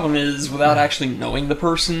mean, the problem is, without actually knowing the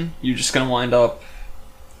person, you're just gonna wind up,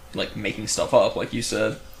 like, making stuff up, like you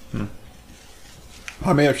said.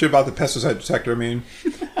 I mean, shit about the pesticide detector. I mean,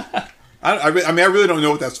 I really don't know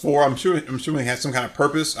what that's for. I'm assuming it has some kind of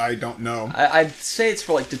purpose. I don't know. I'd say it's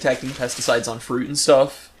for, like, detecting pesticides on fruit and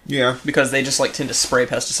stuff. Yeah. Because they just, like, tend to spray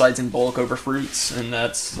pesticides in bulk over fruits, and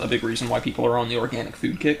that's a big reason why people are on the organic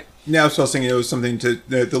food kick. Yeah, so I was thinking it was something to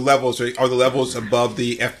the levels. Are the levels above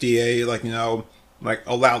the FDA, like, like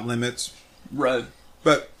allowed limits? Right.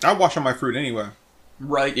 But I wash on my fruit anyway.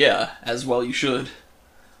 Right, yeah. As well you should.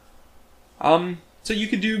 So you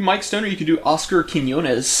could do Mike Stone, or you could do Oscar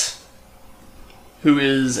Quinones, who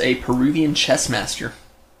is a Peruvian chess master.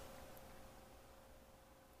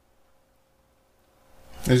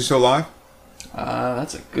 Is he still alive?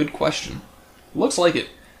 That's a good question. Looks like it.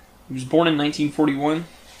 He was born in 1941.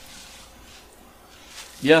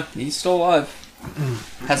 Yeah, he's still alive.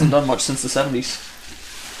 Hasn't done much since the 70s.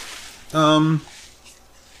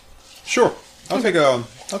 Sure. I'll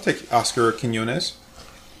take Oscar Quinones.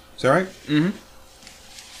 Is that right? Mm-hmm.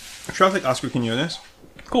 Sure, I'll take Oscar Quinones.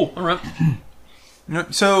 Cool. All right.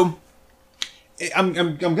 So, I'm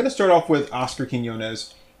going to start off with Oscar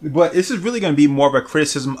Quinones, but this is really going to be more of a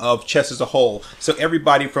criticism of chess as a whole. So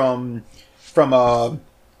everybody from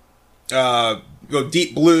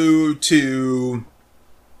Deep Blue to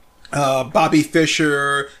Bobby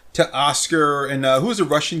Fischer to Oscar, and who's the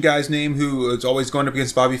Russian guy's name who is always going up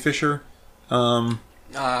against Bobby Fischer?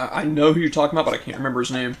 I know who you're talking about, but I can't remember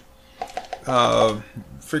his name.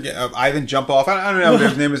 Forget Ivan Jumpoff. I don't know what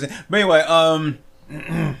his name is. But anyway,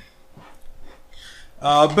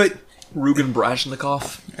 but Ruben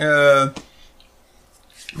Brashnikov.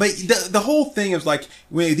 But the whole thing is like,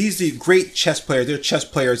 when these great chess players, they're chess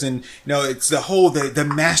players, and it's the whole the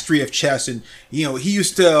mastery of chess, and he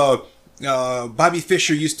used to. Bobby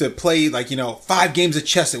Fischer used to play 5 games of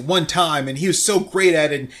chess at one time, and he was so great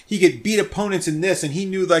at it, and he could beat opponents in this, and he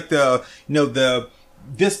knew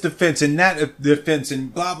this defense and that defense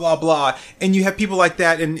and blah blah blah. And you have people like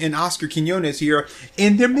that in Oscar Quinones here,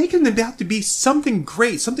 and they're making them out to be something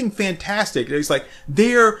great, something fantastic. It's like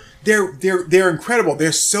they're incredible.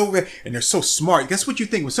 They're so smart. Guess what you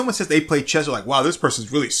think when someone says they play chess? You're like, wow, this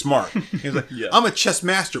person's really smart. It's like, Yeah. I'm a chess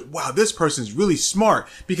master. Wow, this person's really smart,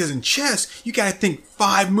 because in chess you got to think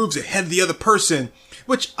 5 moves ahead of the other person.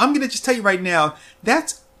 Which I'm gonna just tell you right now,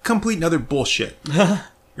 that's complete and utter bullshit.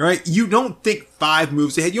 Right? You don't think 5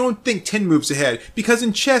 moves ahead. You don't think 10 moves ahead. Because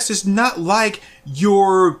in chess, it's not like you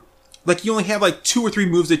only have 2 or 3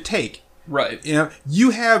 moves to take. Right. You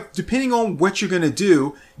have, depending on what you're going to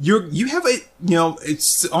do, you have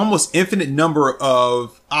it's almost infinite number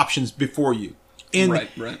of options before you. And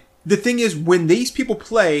right. the thing is, when these people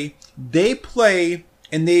play, they play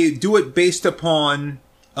and they do it based upon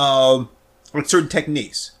certain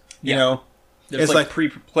techniques. You Yeah. know? There's It's like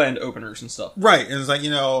pre-planned openers and stuff. Right, and it's like,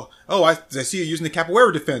 I see you using the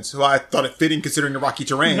capoeira defense, so I thought it fitting considering the rocky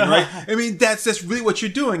terrain, right? I mean, that's really what you're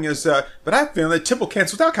doing is, but I feel that Temple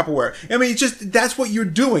cancels out capoeira. I mean, that's what you're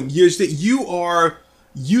doing, is that you are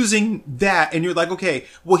using that, and you're like, okay,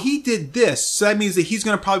 well, he did this, so that means that he's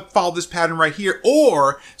going to probably follow this pattern right here.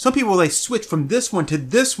 Or some people, they switch from this one to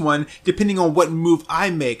this one depending on what move I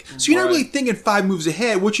make. So you're not really thinking 5 moves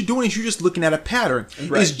ahead. What you're doing is you're just looking at a pattern.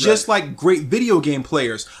 It's just like great video game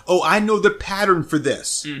players. Oh, I know the pattern for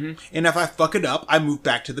this, and if I fuck it up, I move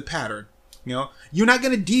back to the pattern. You're not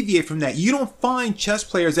going to deviate from that. You don't find chess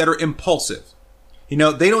players that are impulsive.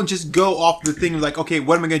 They don't just go off the thing like, okay,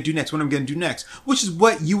 what am I going to do next? What am I going to do next? Which is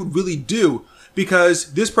what you would really do,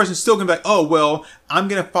 because this person's still going to be like, oh, well, I'm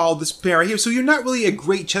going to follow this pair right here. So you're not really a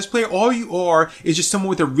great chess player. All you are is just someone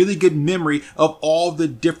with a really good memory of all the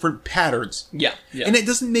different patterns. Yeah. And it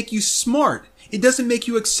doesn't make you smart. It doesn't make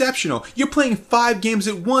you exceptional. You're playing 5 games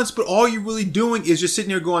at once, but all you're really doing is just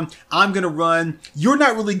sitting there going, I'm going to run. You're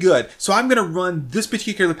not really good, so I'm going to run this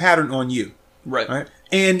particular pattern on you. Right.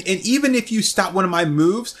 And even if you stop one of my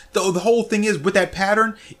moves, the whole thing is with that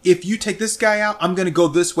pattern, if you take this guy out, I'm going to go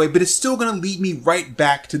this way, but it's still going to lead me right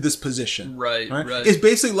back to this position. Right. It's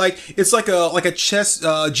basically like a chess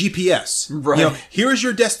GPS. Right. Here's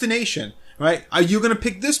your destination. Right? Are you going to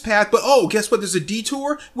pick this path? But guess what? There's a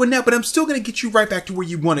detour. Well, no, but I'm still going to get you right back to where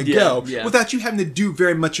you want to go without you having to do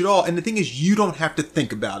very much at all. And the thing is, you don't have to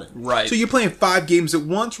think about it. Right. So you're playing 5 games at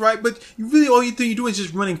once, right? But all you're doing is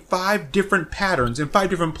just running 5 different patterns and 5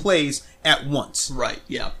 different plays at once. Right.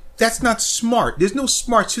 Yeah. That's not smart. There's no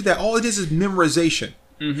smart to that. All it is memorization.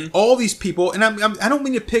 Mm-hmm. All these people, and I don't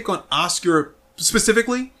mean to pick on Oscar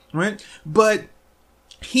specifically, right? But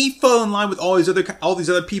he fell in line with all these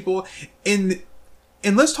other people, and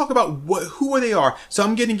And let's talk about who they are. So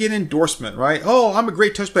I'm getting an endorsement, right? Oh, I'm a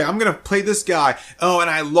great chess player. I'm going to play this guy. Oh, and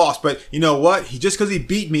I lost. But you know what? Just because he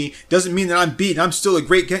beat me doesn't mean that I'm beaten. I'm still a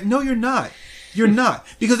great guy. No, you're not. You're not.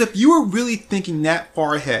 Because if you are really thinking that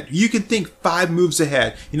far ahead, you can think 5 moves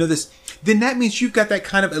ahead. You know this. Then that means you've got that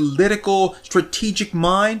kind of analytical, strategic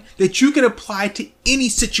mind that you can apply to any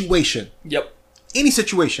situation. Yep. Any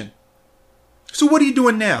situation. So what are you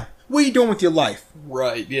doing now? What are you doing with your life?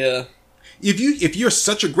 Right, yeah. If you're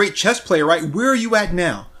such a great chess player, right, where are you at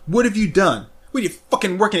now? What have you done? What, are you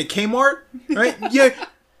fucking working at Kmart? Right? Yeah.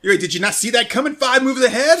 Did you not see that coming 5 moves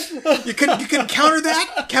ahead? You couldn't counter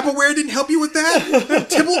that? Capoeira didn't help you with that?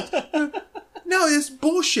 Tibble? No, it's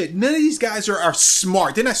bullshit. None of these guys are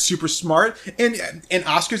smart. They're not super smart. And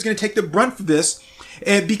Oscar's going to take the brunt for this.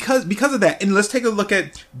 And because of that, and let's take a look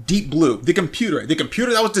at Deep Blue, the computer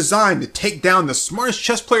that was designed to take down the smartest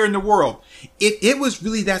chess player in the world. If it was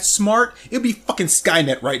really that smart, it'd be fucking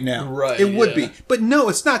Skynet right now. Right. It would be. But no,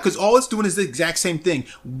 it's not, because all it's doing is the exact same thing.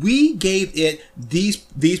 We gave it these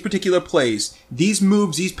particular plays, these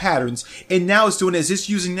moves, these patterns, and now it's doing is it's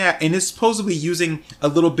using that, and it's supposedly using a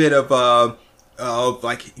little bit of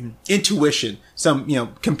like intuition, some,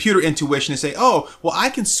 computer intuition, to say, oh, well, I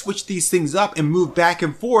can switch these things up and move back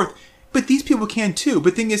and forth, but these people can too.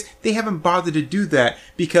 But the thing is, they haven't bothered to do that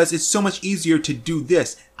because it's so much easier to do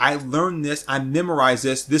this. I learned this, I memorized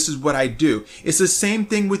this is what I do. It's the same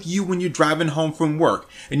thing with you when you're driving home from work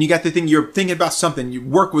and you got the thing, you're thinking about something, your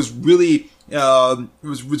work was really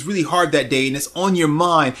was really hard that day and it's on your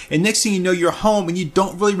mind, and next thing you know, you're home and you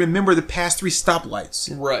don't really remember the past 3 stoplights.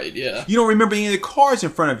 Right, yeah. You don't remember any of the cars in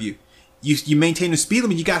front of you. You maintain the speed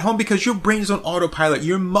limit, you got home because your brain is on autopilot,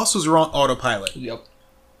 your muscles are on autopilot. Yep.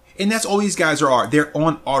 And that's all these guys are. They're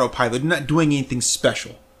on autopilot. They're not doing anything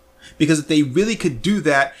special. Because if they really could do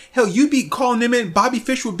that, hell, you'd be calling them in. Bobby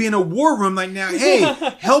Fischer would be in a war room like now. Hey,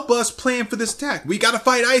 help us plan for this attack. We got to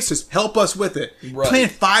fight ISIS. Help us with it. Right. Plan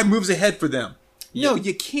 5 moves ahead for them. Yep. No,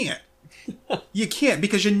 you can't. You can't,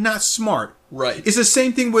 because you're not smart. Right. It's the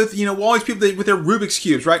same thing with, all these people with their Rubik's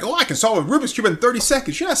Cubes, right? Oh, I can solve a Rubik's Cube in 30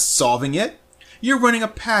 seconds. You're not solving it. You're running a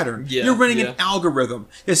pattern. Yeah, you're running an algorithm.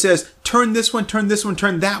 It says, turn this one, turn this one,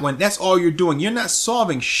 turn that one. That's all you're doing. You're not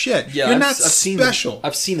solving shit. Yeah, you're not special.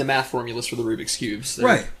 I've seen the math formulas for the Rubik's Cubes.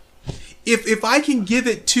 Right. If I can give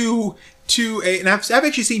it to and I've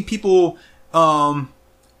actually seen people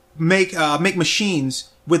make machines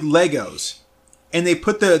with Legos. And they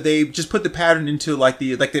just put the pattern into like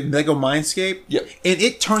the Lego Mindscape. Yep. And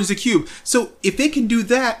it turns the cube. So if it can do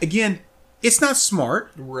that, again, it's not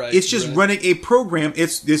smart. Right. It's just running a program.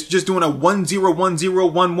 It's just doing a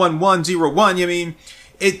 1010111101. I mean,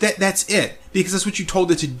 that's it, because that's what you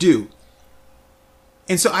told it to do.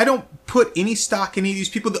 And so I don't put any stock in any of these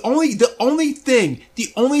people. The only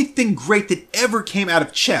thing great that ever came out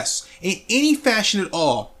of chess in any fashion at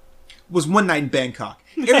all was One Night in Bangkok.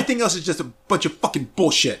 Everything else is just a bunch of fucking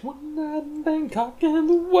bullshit. One night in Bangkok and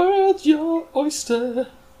the world's your oyster.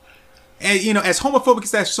 And as homophobic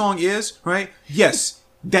as that song is, right? Yes,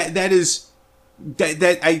 I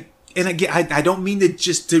don't mean to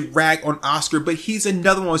just to rag on Oscar, but he's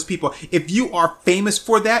another one of those people. If you are famous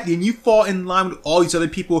for that, then you fall in line with all these other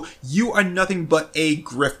people. You are nothing but a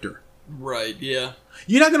grifter. Right. Yeah.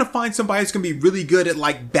 You're not gonna find somebody that's gonna be really good at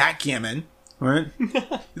like backgammon, right?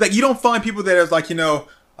 Like you don't find people that are like,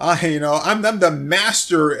 I'm the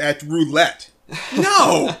master at roulette.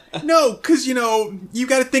 No, because you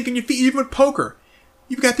got to think on your feet. Even with poker,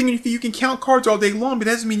 you've got to think on your feet. You can count cards all day long, but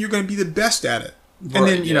that doesn't mean you're going to be the best at it. And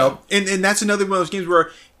then and that's another one of those games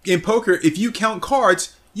where in poker, if you count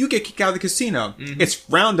cards, you get kicked out of the casino. Mm-hmm. It's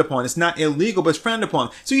frowned upon. It's not illegal, but it's frowned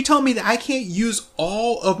upon. So you tell me that I can't use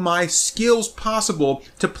all of my skills possible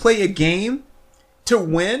to play a game to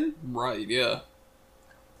win? Right. Yeah.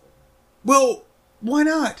 Well, why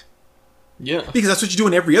not? Yeah. Because that's what you do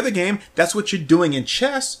in every other game. That's what you're doing in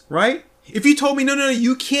chess, right? If you told me, no,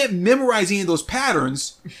 you can't memorize any of those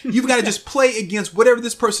patterns, you've got to just play against whatever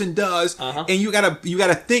this person does, and you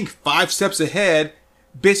gotta think 5 steps ahead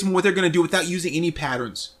based on what they're going to do without using any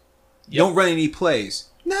patterns. Yep. Don't run any plays.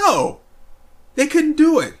 No! They couldn't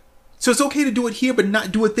do it. So it's okay to do it here, but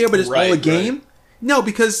not do it there, but it's all a game? Right. No,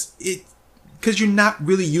 because you're not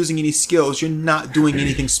really using any skills. You're not doing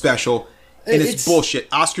anything special. And it's bullshit.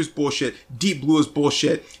 Oscar's bullshit. Deep Blue is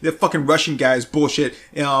bullshit. The fucking Russian guy is bullshit.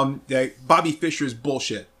 Bobby Fischer is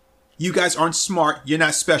bullshit. You guys aren't smart. You're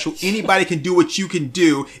not special. Anybody can do what you can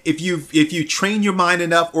do if you train your mind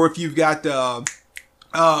enough, or if you've got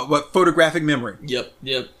photographic memory. Yep.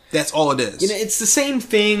 That's all it is. It's the same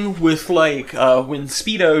thing with like when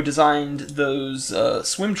Speedo designed those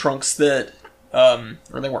swim trunks that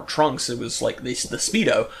or they weren't trunks. It was like the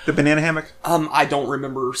Speedo. The banana hammock? I don't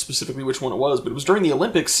remember specifically which one it was, but it was during the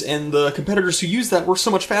Olympics, and the competitors who used that were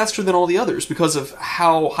so much faster than all the others because of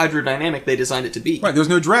how hydrodynamic they designed it to be. Right, there was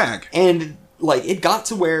no drag. And, like, it got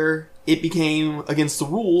to where it became against the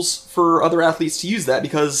rules for other athletes to use that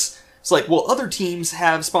because it's like, well, other teams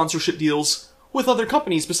have sponsorship deals with other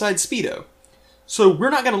companies besides Speedo. So we're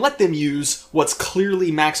not going to let them use what's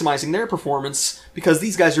clearly maximizing their performance because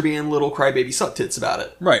these guys are being little crybaby suck tits about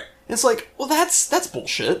it. Right. And it's like, well, that's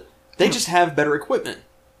bullshit. They just have better equipment.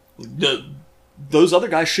 Those other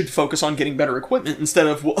guys should focus on getting better equipment instead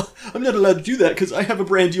of, well, I'm not allowed to do that because I have a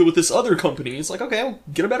brand deal with this other company. It's like, okay, well,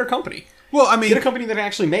 get a better company. Well, I mean, Get a company that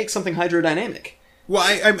actually makes something hydrodynamic. well,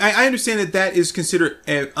 I understand that is considered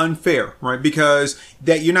unfair, right? Because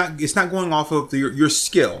that it's not going off of your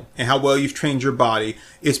skill and how well you've trained your body.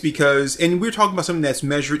 It's because, and we're talking about something that's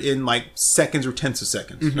measured in like seconds or tenths of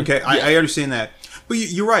seconds. Mm-hmm. Okay, yeah. I understand that, but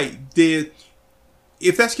you're right.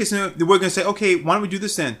 If that's the case, we're going to say, okay, why don't we do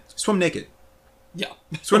this then? Swim naked. Yeah.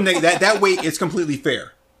 Swim naked. That way, it's completely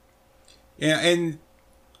fair. Yeah, and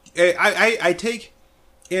I take.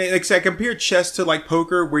 Like I said, I compare chess to like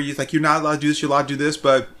poker, where you're not allowed to do this, you're allowed to do this.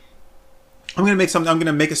 But I'm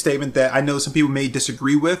gonna make a statement that I know some people may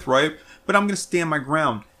disagree with, right? But I'm gonna stand my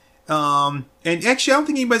ground. And actually, I don't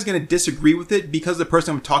think anybody's gonna disagree with it because the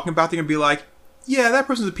person I'm talking about, they're gonna be like, "Yeah, that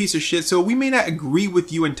person's a piece of shit." So we may not agree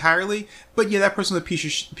with you entirely, but yeah, that person's a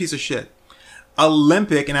piece of shit.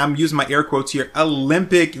 Olympic, and I'm using my air quotes here.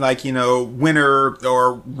 Olympic, winner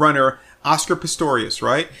or runner, Oscar Pistorius,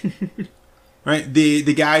 right? Right,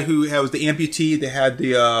 the guy who was the amputee that had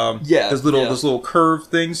those little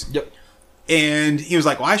curved things. Yep. And he was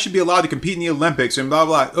like, "Well, I should be allowed to compete in the Olympics," and blah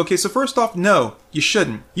blah. Okay, so first off, no, you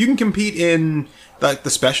shouldn't. You can compete in like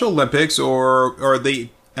the Special Olympics or the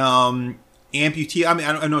amputee. I mean,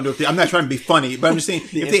 I don't know. I'm not trying to be funny, but I'm just saying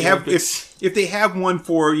if they have one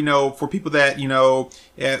for for people that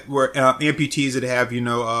were amputees that have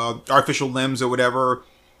artificial limbs or whatever,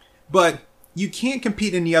 but you can't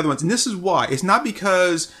compete in the other ones. And this is why. It's not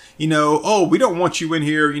because, oh, we don't want you in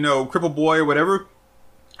here, cripple boy or whatever.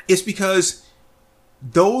 It's because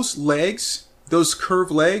those legs, those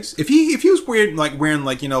curved legs, if he was wearing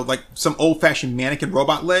some old fashioned mannequin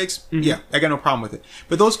robot legs, mm-hmm. Yeah, I got no problem with it.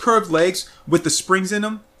 But those curved legs with the springs in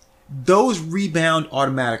them, those rebound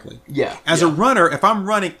automatically. Yeah. As a runner, if I'm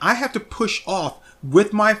running, I have to push off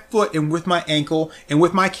with my foot and with my ankle and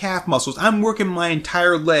with my calf muscles. I'm working my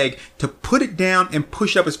entire leg to put it down and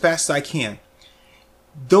push up as fast as I can.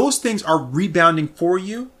 Those things are rebounding for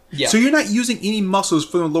you. Yeah. So you're not using any muscles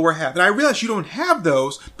for the lower half. And I realize you don't have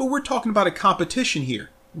those, but we're talking about a competition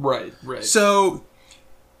here. Right, right. So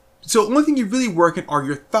the only thing you're really working are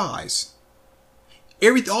your thighs.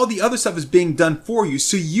 All the other stuff is being done for you,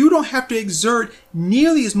 so you don't have to exert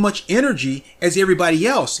nearly as much energy as everybody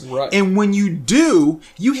else. Right. And when you do,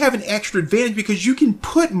 you have an extra advantage because you can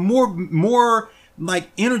put more like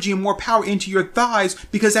energy and more power into your thighs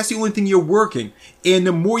because that's the only thing you're working. And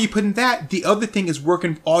the more you put in that, the other thing is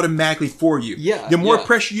working automatically for you. Yeah. The more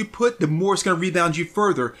pressure you put, the more it's going to rebound you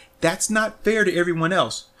further. That's not fair to everyone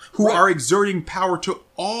else who are exerting power to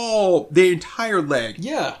their entire leg.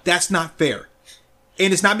 Yeah. That's not fair.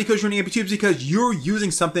 And it's not because you're an amputee, it's because you're using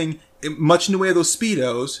something much in the way of those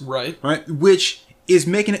Speedos. Right. Which is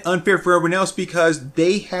making it unfair for everyone else because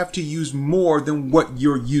they have to use more than what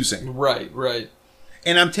you're using. Right, right.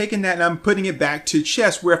 And I'm taking that and I'm putting it back to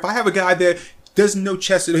chess, where if I have a guy that doesn't know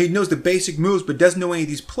chess, he knows the basic moves, but doesn't know any of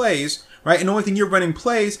these plays, right? And the only thing you're running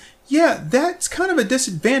plays, yeah, that's kind of a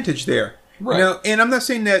disadvantage there. Right. And I'm not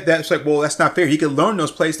saying that's like, well, that's not fair. He can learn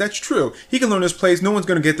those plays. That's true. He can learn those plays. No one's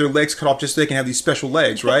going to get their legs cut off just so they can have these special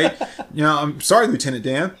legs, right? I'm sorry, Lieutenant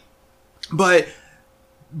Dan. But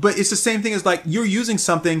it's the same thing as like you're using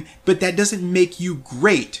something, but that doesn't make you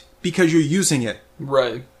great because you're using it.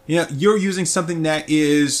 Right. You're using something that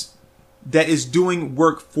is doing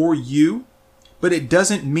work for you, but it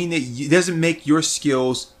doesn't mean that it doesn't make your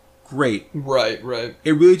skills great. Right, right.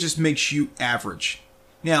 It really just makes you average.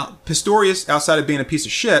 Now, Pistorius, outside of being a piece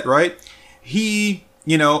of shit, right? He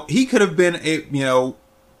could have been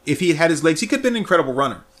if he had his legs, he could have been an incredible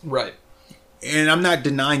runner. Right. And I'm not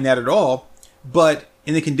denying that at all. But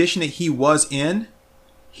in the condition that he was in,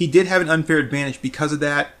 he did have an unfair advantage because of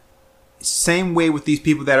that. Same way with these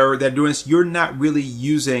people that are doing this, you're not really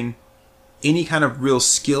using any kind of real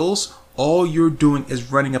skills. All you're doing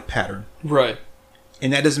is running a pattern. Right.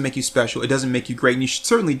 And that doesn't make you special. It doesn't make you great. And you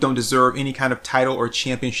certainly don't deserve any kind of title or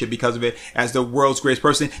championship because of it as the world's greatest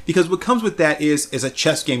person. Because what comes with that is a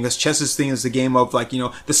chess game. Because chess is the game of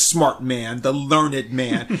the smart man, the learned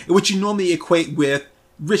man, which you normally equate with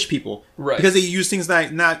rich people, Right. Because they use things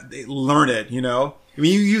not they learn it, you know. I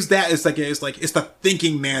mean, you use that as it's the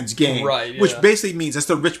thinking man's game, Right, yeah. Which basically means that's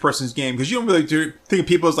the rich person's game because you don't really think of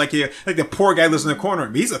people as like the poor guy lives in the corner.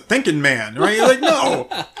 He's a thinking man, right? You're like, no.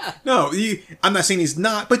 I'm not saying he's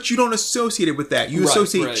not, but you don't associate it with that. You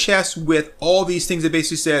associate chess with all these things that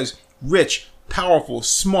basically says rich, powerful,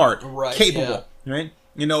 smart, capable, right?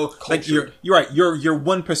 You know, cultured. Like you're right. You're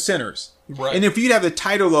one percenters. Right. And if you'd have the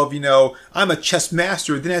title of, you know, I'm a chess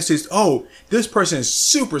master, then that says, oh, this person is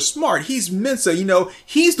super smart. He's Mensa, you know,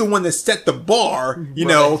 he's the one that set the bar, you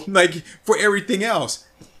know, like for everything else.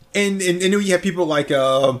 And then you have people like,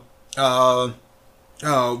 what's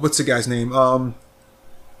the guy's name?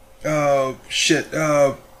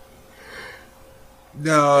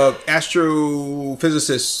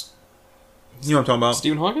 Astrophysicist. You know what I'm talking about?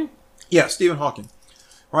 Stephen Hawking? Yeah, Stephen Hawking.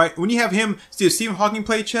 Right? When you have him, Stephen Hawking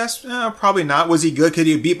play chess? Probably not. Was he good? Could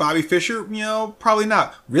he beat Bobby Fischer? You know, probably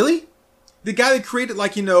not. Really? The guy that created,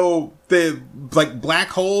 like, you know, the, like, black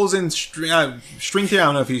holes and string theory. I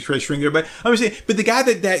don't know if he's created string theory, but I'm saying, but the guy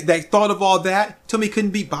that thought of all that told me he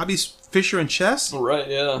couldn't beat Bobby Fischer in chess? Right,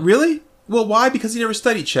 yeah. Really? Well, why? Because he never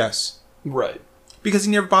studied chess. Right. Because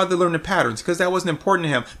he never bothered to learn the patterns, because that wasn't important to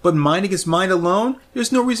him. But mind against mind alone,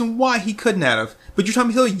 there's no reason why he couldn't have. But you're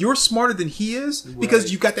telling me, you're smarter than he is?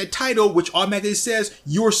 Because you got that title, which automatically says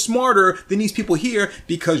you're smarter than these people here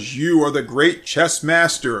because you are the great chess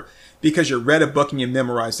master. Because you read a book and you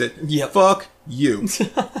memorized it. Yep. Fuck you.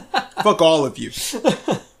 Fuck all of you.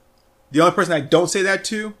 The only person I don't say that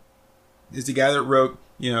to is the guy that wrote,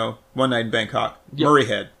 you know, One Night in Bangkok. Yep. Murray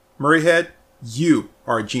Head. Murray Head, you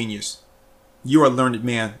are a genius. You are a learned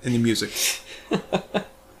man in the music.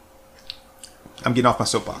 I'm getting off my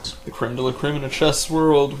soapbox. The creme de la creme in a chess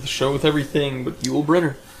world with a show with everything but Yul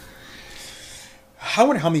Brynner. I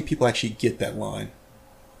wonder how many people actually get that line.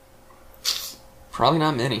 Probably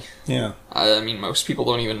not many. Yeah. I mean, most people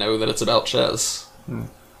don't even know that it's about chess.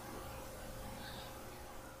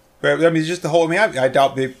 But, I mean, just the whole... I mean, I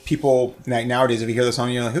doubt that people nowadays, if you hear the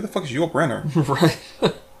song, you're like, who the fuck is Yul Brynner? Right.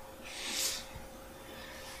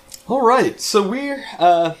 All right, so we're,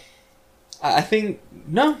 I think,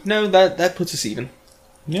 no, that puts us even.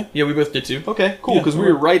 Yeah. Yeah, we both did too. Okay, cool, because we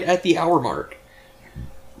were right at the hour mark.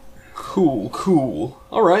 Cool.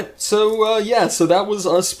 All right, so, so that was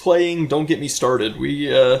us playing Don't Get Me Started. We,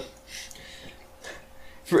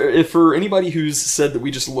 for anybody who's said that we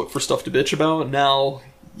just look for stuff to bitch about, now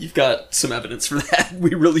you've got some evidence for that.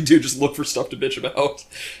 We really do just look for stuff to bitch about.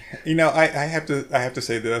 You know, I have to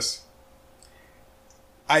say this.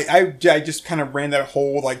 I just kind of ran that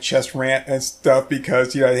whole, like, chess rant and stuff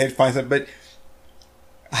because, you know, I had to find something, but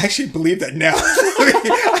I actually believe that now.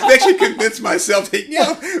 I've actually convinced myself that, you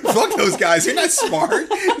know, fuck those guys. They're not smart.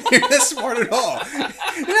 They're not smart at all.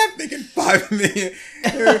 They're not thinking 5 million.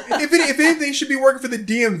 If anything, they should be working for the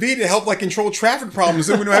DMV to help, like, control traffic problems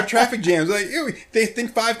so we don't have traffic jams. Like, they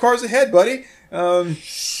think 5 cars ahead, buddy.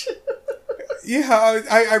 Yeah,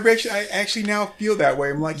 I actually now feel that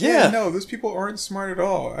way. I'm like, no, those people aren't smart at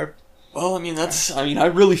all. Well, I mean, I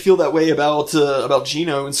really feel that way about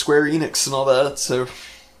Geno and Square Enix and all that, so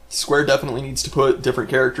Square definitely needs to put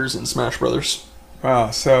different characters in Smash Brothers. Wow,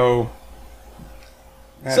 this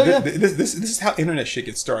is how internet shit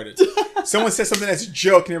gets started. Someone says something that's a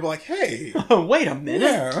joke, and they're like, hey. Wait a minute.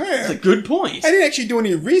 Yeah. That's a good point. I didn't actually do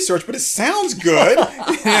any research, but it sounds good. You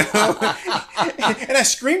know? And I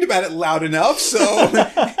screamed about it loud enough, so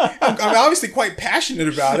I'm obviously quite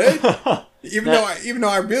passionate about it. Even though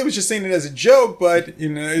I really was just saying it as a joke, but, you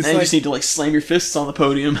know, it's now you just need to, like, slam your fists on the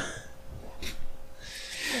podium.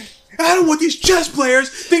 I don't want these chess players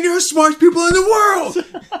thinking they're the smartest people in the world!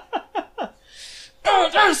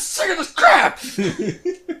 I'm sick of this crap!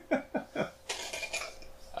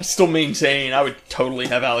 I still maintain I would totally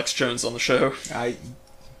have Alex Jones on the show.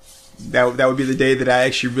 That would be the day that I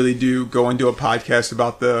actually really do go and do a podcast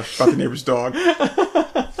about the neighbor's dog.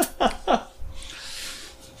 I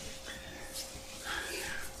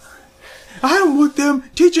don't want them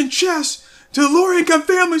teaching chess to lower income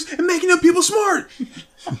families and making them people smart. You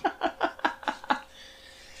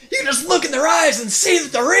can just look in their eyes and see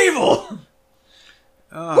that they're evil.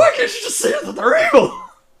 Why can't you just see that they're evil?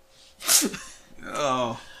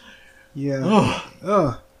 Oh, yeah.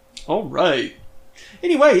 All right.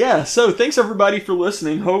 Anyway, yeah. So thanks everybody for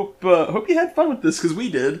listening. Hope you had fun with this because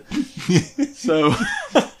we did. So.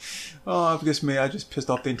 Oh, I guess me. I just pissed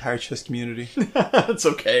off the entire chess community. It's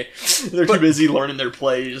okay. They're too busy learning their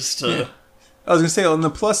plays to. Yeah. I was gonna say, on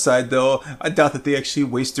the plus side, though, I doubt that they actually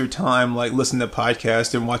waste their time like listening to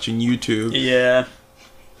podcasts and watching YouTube. Yeah.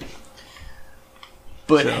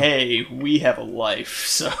 But hey, we have a life,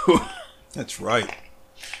 so. That's right.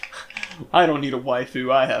 I don't need a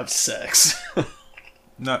waifu. I have sex.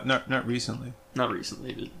 Not recently. Not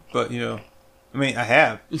recently, But, I mean, I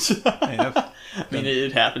have. but I have. I mean,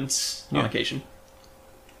 it happens on Yeah. occasion.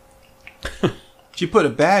 She put a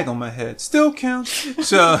bag on my head. Still counts.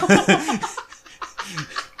 So,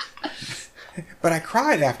 but I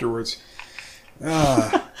cried afterwards.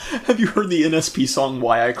 Have you heard the NSP song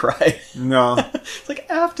 "Why I Cry"? No. It's like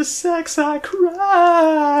after sex I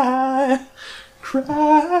cry.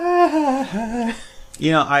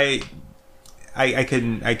 I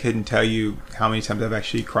couldn't tell you how many times I've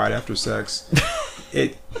actually cried after sex.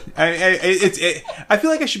 I feel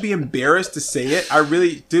like I should be embarrassed to say it. I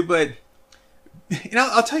really do, but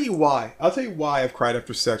I'll tell you why. I'll tell you why I've cried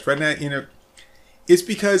after sex. Right now, it's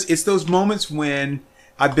because it's those moments when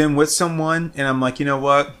I've been with someone and I'm like, you know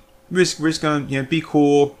what, we're just gonna be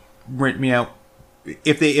cool.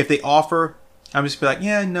 If they offer, I'm just be like,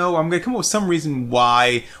 yeah, no, I'm gonna come up with some reason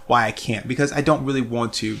why I can't, because I don't really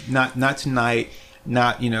want to. Not tonight.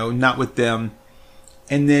 Not with them.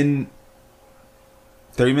 And then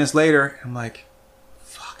 30 minutes later, I'm like,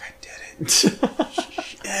 fuck, I did it.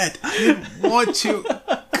 Shit, I didn't want to.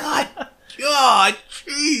 God,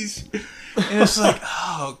 jeez. And it's like,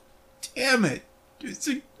 oh, damn it. It's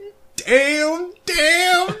like, damn.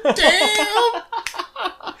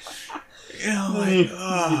 Like,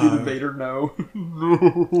 You did Vader no.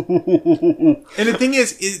 And the thing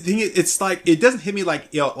is, it's like, it doesn't hit me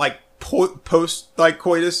like, post like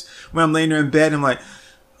coitus when I'm laying there in bed and I'm like,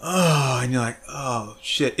 oh, and you're like, oh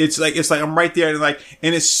shit. It's like I'm right there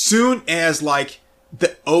and as soon as like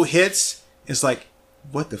the O hits, it's like,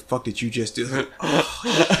 what the fuck did you just do? Like,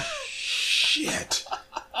 oh shit.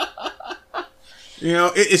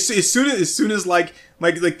 As soon as like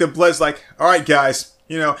the blood's like, all right, guys.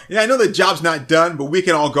 I know the job's not done, but we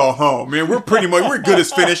can all go home. I mean, we're good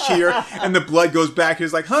as finished here. And the blood goes back.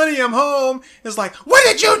 It's like, honey, I'm home. It's like, what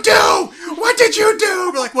did you do? What did you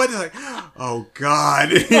do? We're like, what? It's like, oh God.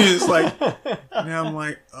 It's like, and I'm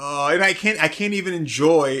like, oh, and I can't even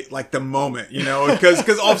enjoy like the moment,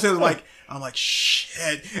 because all of a sudden I'm like,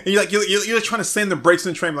 shit. And you're trying to slam the brakes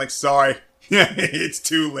on the train. I'm like, sorry. Yeah, it's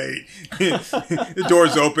too late. The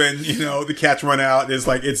door's open, the cats run out. It's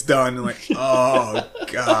like, it's done. And like, oh,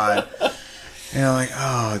 God. And I'm like,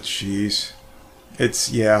 oh, jeez.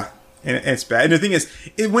 It's, yeah. And it's bad. And the thing is,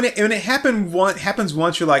 when it happens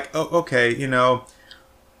once, you're like, oh, okay,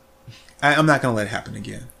 I'm not going to let it happen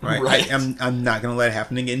again. Right? I'm not going to let it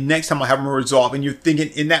happen again. Next time I'll have more resolve. And you're thinking,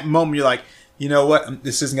 in that moment, you're like, you know what?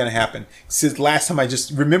 This isn't going to happen. Since last time, I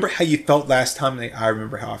just remember how you felt last time. I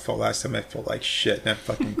remember how I felt last time. I felt like shit, and I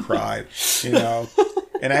fucking cried.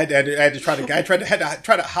 And I had to try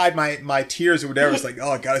to hide my tears or whatever. It's like,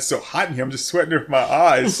 oh God, it's so hot in here. I'm just sweating over my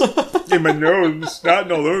eyes, in my nose,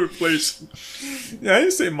 snotting all over the place. Yeah, I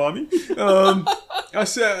didn't say mommy. I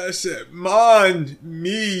said, Mom,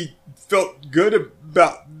 me felt good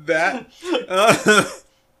about that.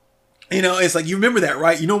 It's like, you remember that,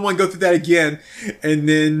 right? You don't want to go through that again. And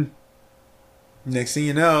then, next thing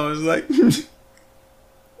you know, it's like,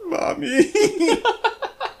 Mommy.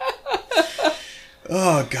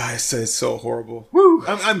 Oh, God, it's so horrible. Woo.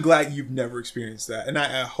 I'm glad you've never experienced that. And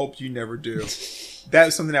I hope you never do. That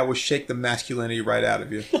is something that will shake the masculinity right out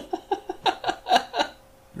of you.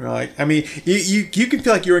 Like, I mean, you can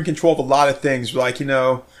feel like you're in control of a lot of things. Like,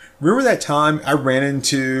 remember that time I ran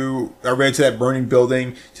into that burning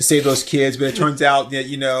building to save those kids, but it turns out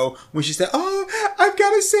that, when she said, oh, I've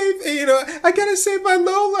got to save, I got to save my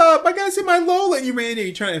Lola. I got to save my Lola. And you ran in,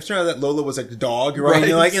 it turned out that Lola was like the dog, right? And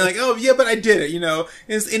you're like, oh yeah, but I did it,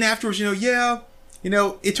 and afterwards, yeah.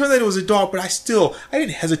 It turned out it was a dog, but I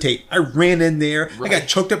didn't hesitate. I ran in there. Right. I got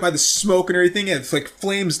choked up by the smoke and everything. And it's like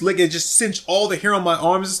flames licking. It just cinched all the hair on my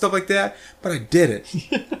arms and stuff like that. But I did it.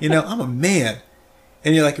 I'm a man.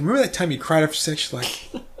 And you're like, remember that time you cried after sex? You're like,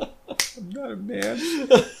 I'm not a man.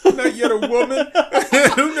 I'm not yet a woman.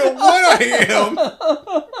 I don't know what I am.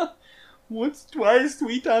 Once, twice,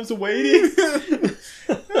 3 times a waiting.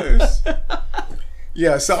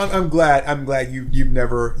 Yeah, so I'm glad you've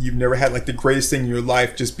never had like the greatest thing in your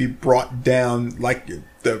life just be brought down like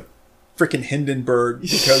the freaking Hindenburg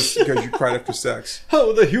because you cried after sex.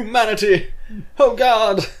 Oh, the humanity! Oh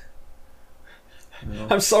God! No.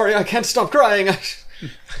 I'm sorry, I can't stop crying.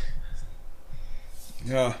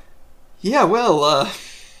 Yeah. Yeah. Well,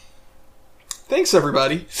 thanks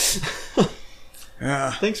everybody.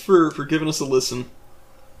 Yeah. Thanks for giving us a listen.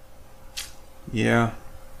 Yeah.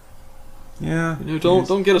 Yeah.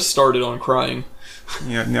 Don't get us started on crying.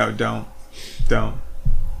 Yeah, no, don't.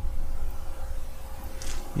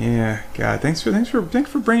 Yeah, God, thanks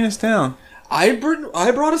for bringing us down. I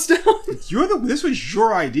brought us down. This was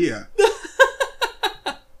your idea.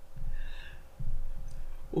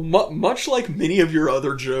 Well, much like many of your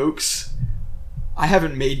other jokes, I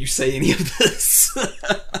haven't made you say any of this.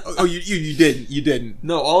 Oh, you didn't. You didn't.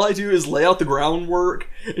 No, all I do is lay out the groundwork,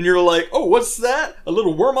 and you're like, oh, what's that? A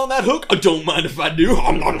little worm on that hook? I don't mind if I do.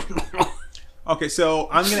 Okay, so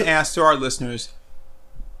I'm going to ask to our listeners,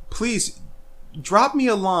 please drop me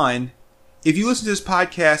a line if you listen to this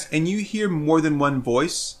podcast and you hear more than one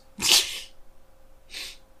voice.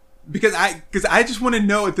 Because I just want to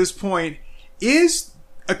know at this point, is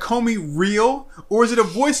Akomi real, or is it a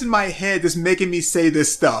voice in my head that's making me say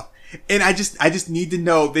this stuff? And I just need to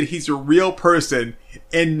know that he's a real person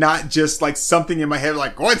and not just like something in my head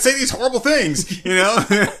like, go ahead and say these horrible things, you know?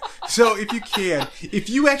 So if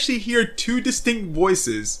you actually hear two distinct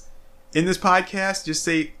voices in this podcast, just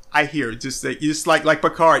say, I hear. Just like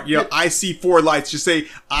Picard, you know, I see four lights. Just say,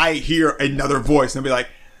 I hear another voice. And I'll be like,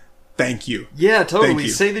 thank you. Yeah, totally. Thank you.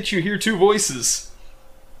 Say that you hear two voices.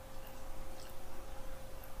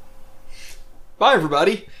 Bye,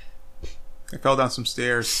 everybody. I fell down some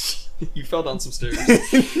stairs. You fell down some stairs.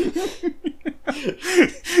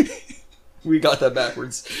 We got that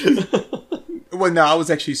backwards. Well, no, I was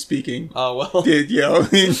actually speaking. Oh, well. You know,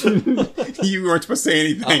 you weren't supposed to say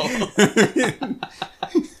anything.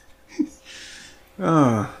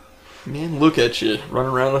 Oh. Man, look at you.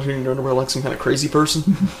 Running around out here in your underwear like some kind of crazy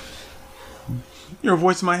person. You're a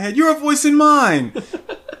voice in my head. You're a voice in mine.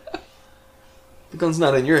 The gun's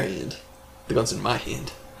not in your hand. The gun's in my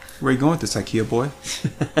hand. Where are you going with this, IKEA boy?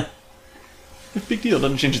 Big deal.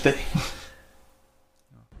 Doesn't change a thing.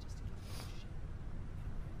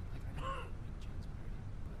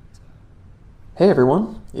 Hey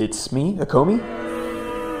everyone, it's me, Akomi.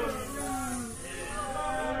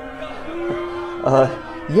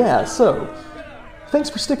 So, thanks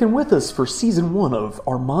for sticking with us for season 1 of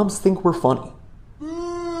Our Moms Think We're Funny.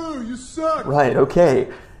 Ooh, you suck. Right, okay.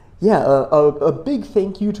 Yeah, a big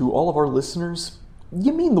thank you to all of our listeners.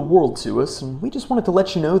 You mean the world to us, and we just wanted to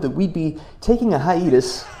let you know that we'd be taking a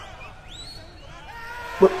hiatus.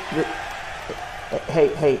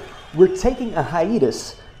 Hey, we're taking a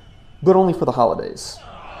hiatus, but only for the holidays.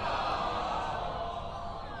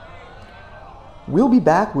 We'll be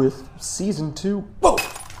back with season 2. Whoa!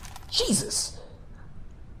 Jesus!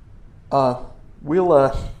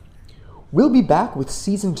 We'll be back with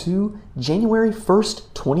season 2, January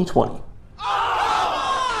 1st, 2020.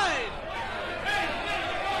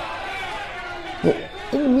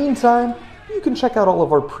 In the meantime, you can check out all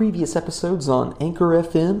of our previous episodes on Anchor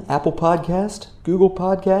FM, Apple Podcast, Google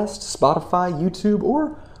Podcast, Spotify, YouTube,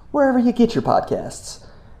 or wherever you get your podcasts.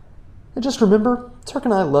 And just remember, Turk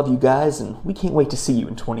and I love you guys, and we can't wait to see you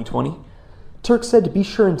in 2020. Turk said to be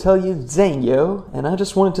sure and tell you Zang yo, and I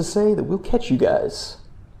just wanted to say that we'll catch you guys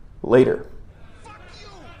later.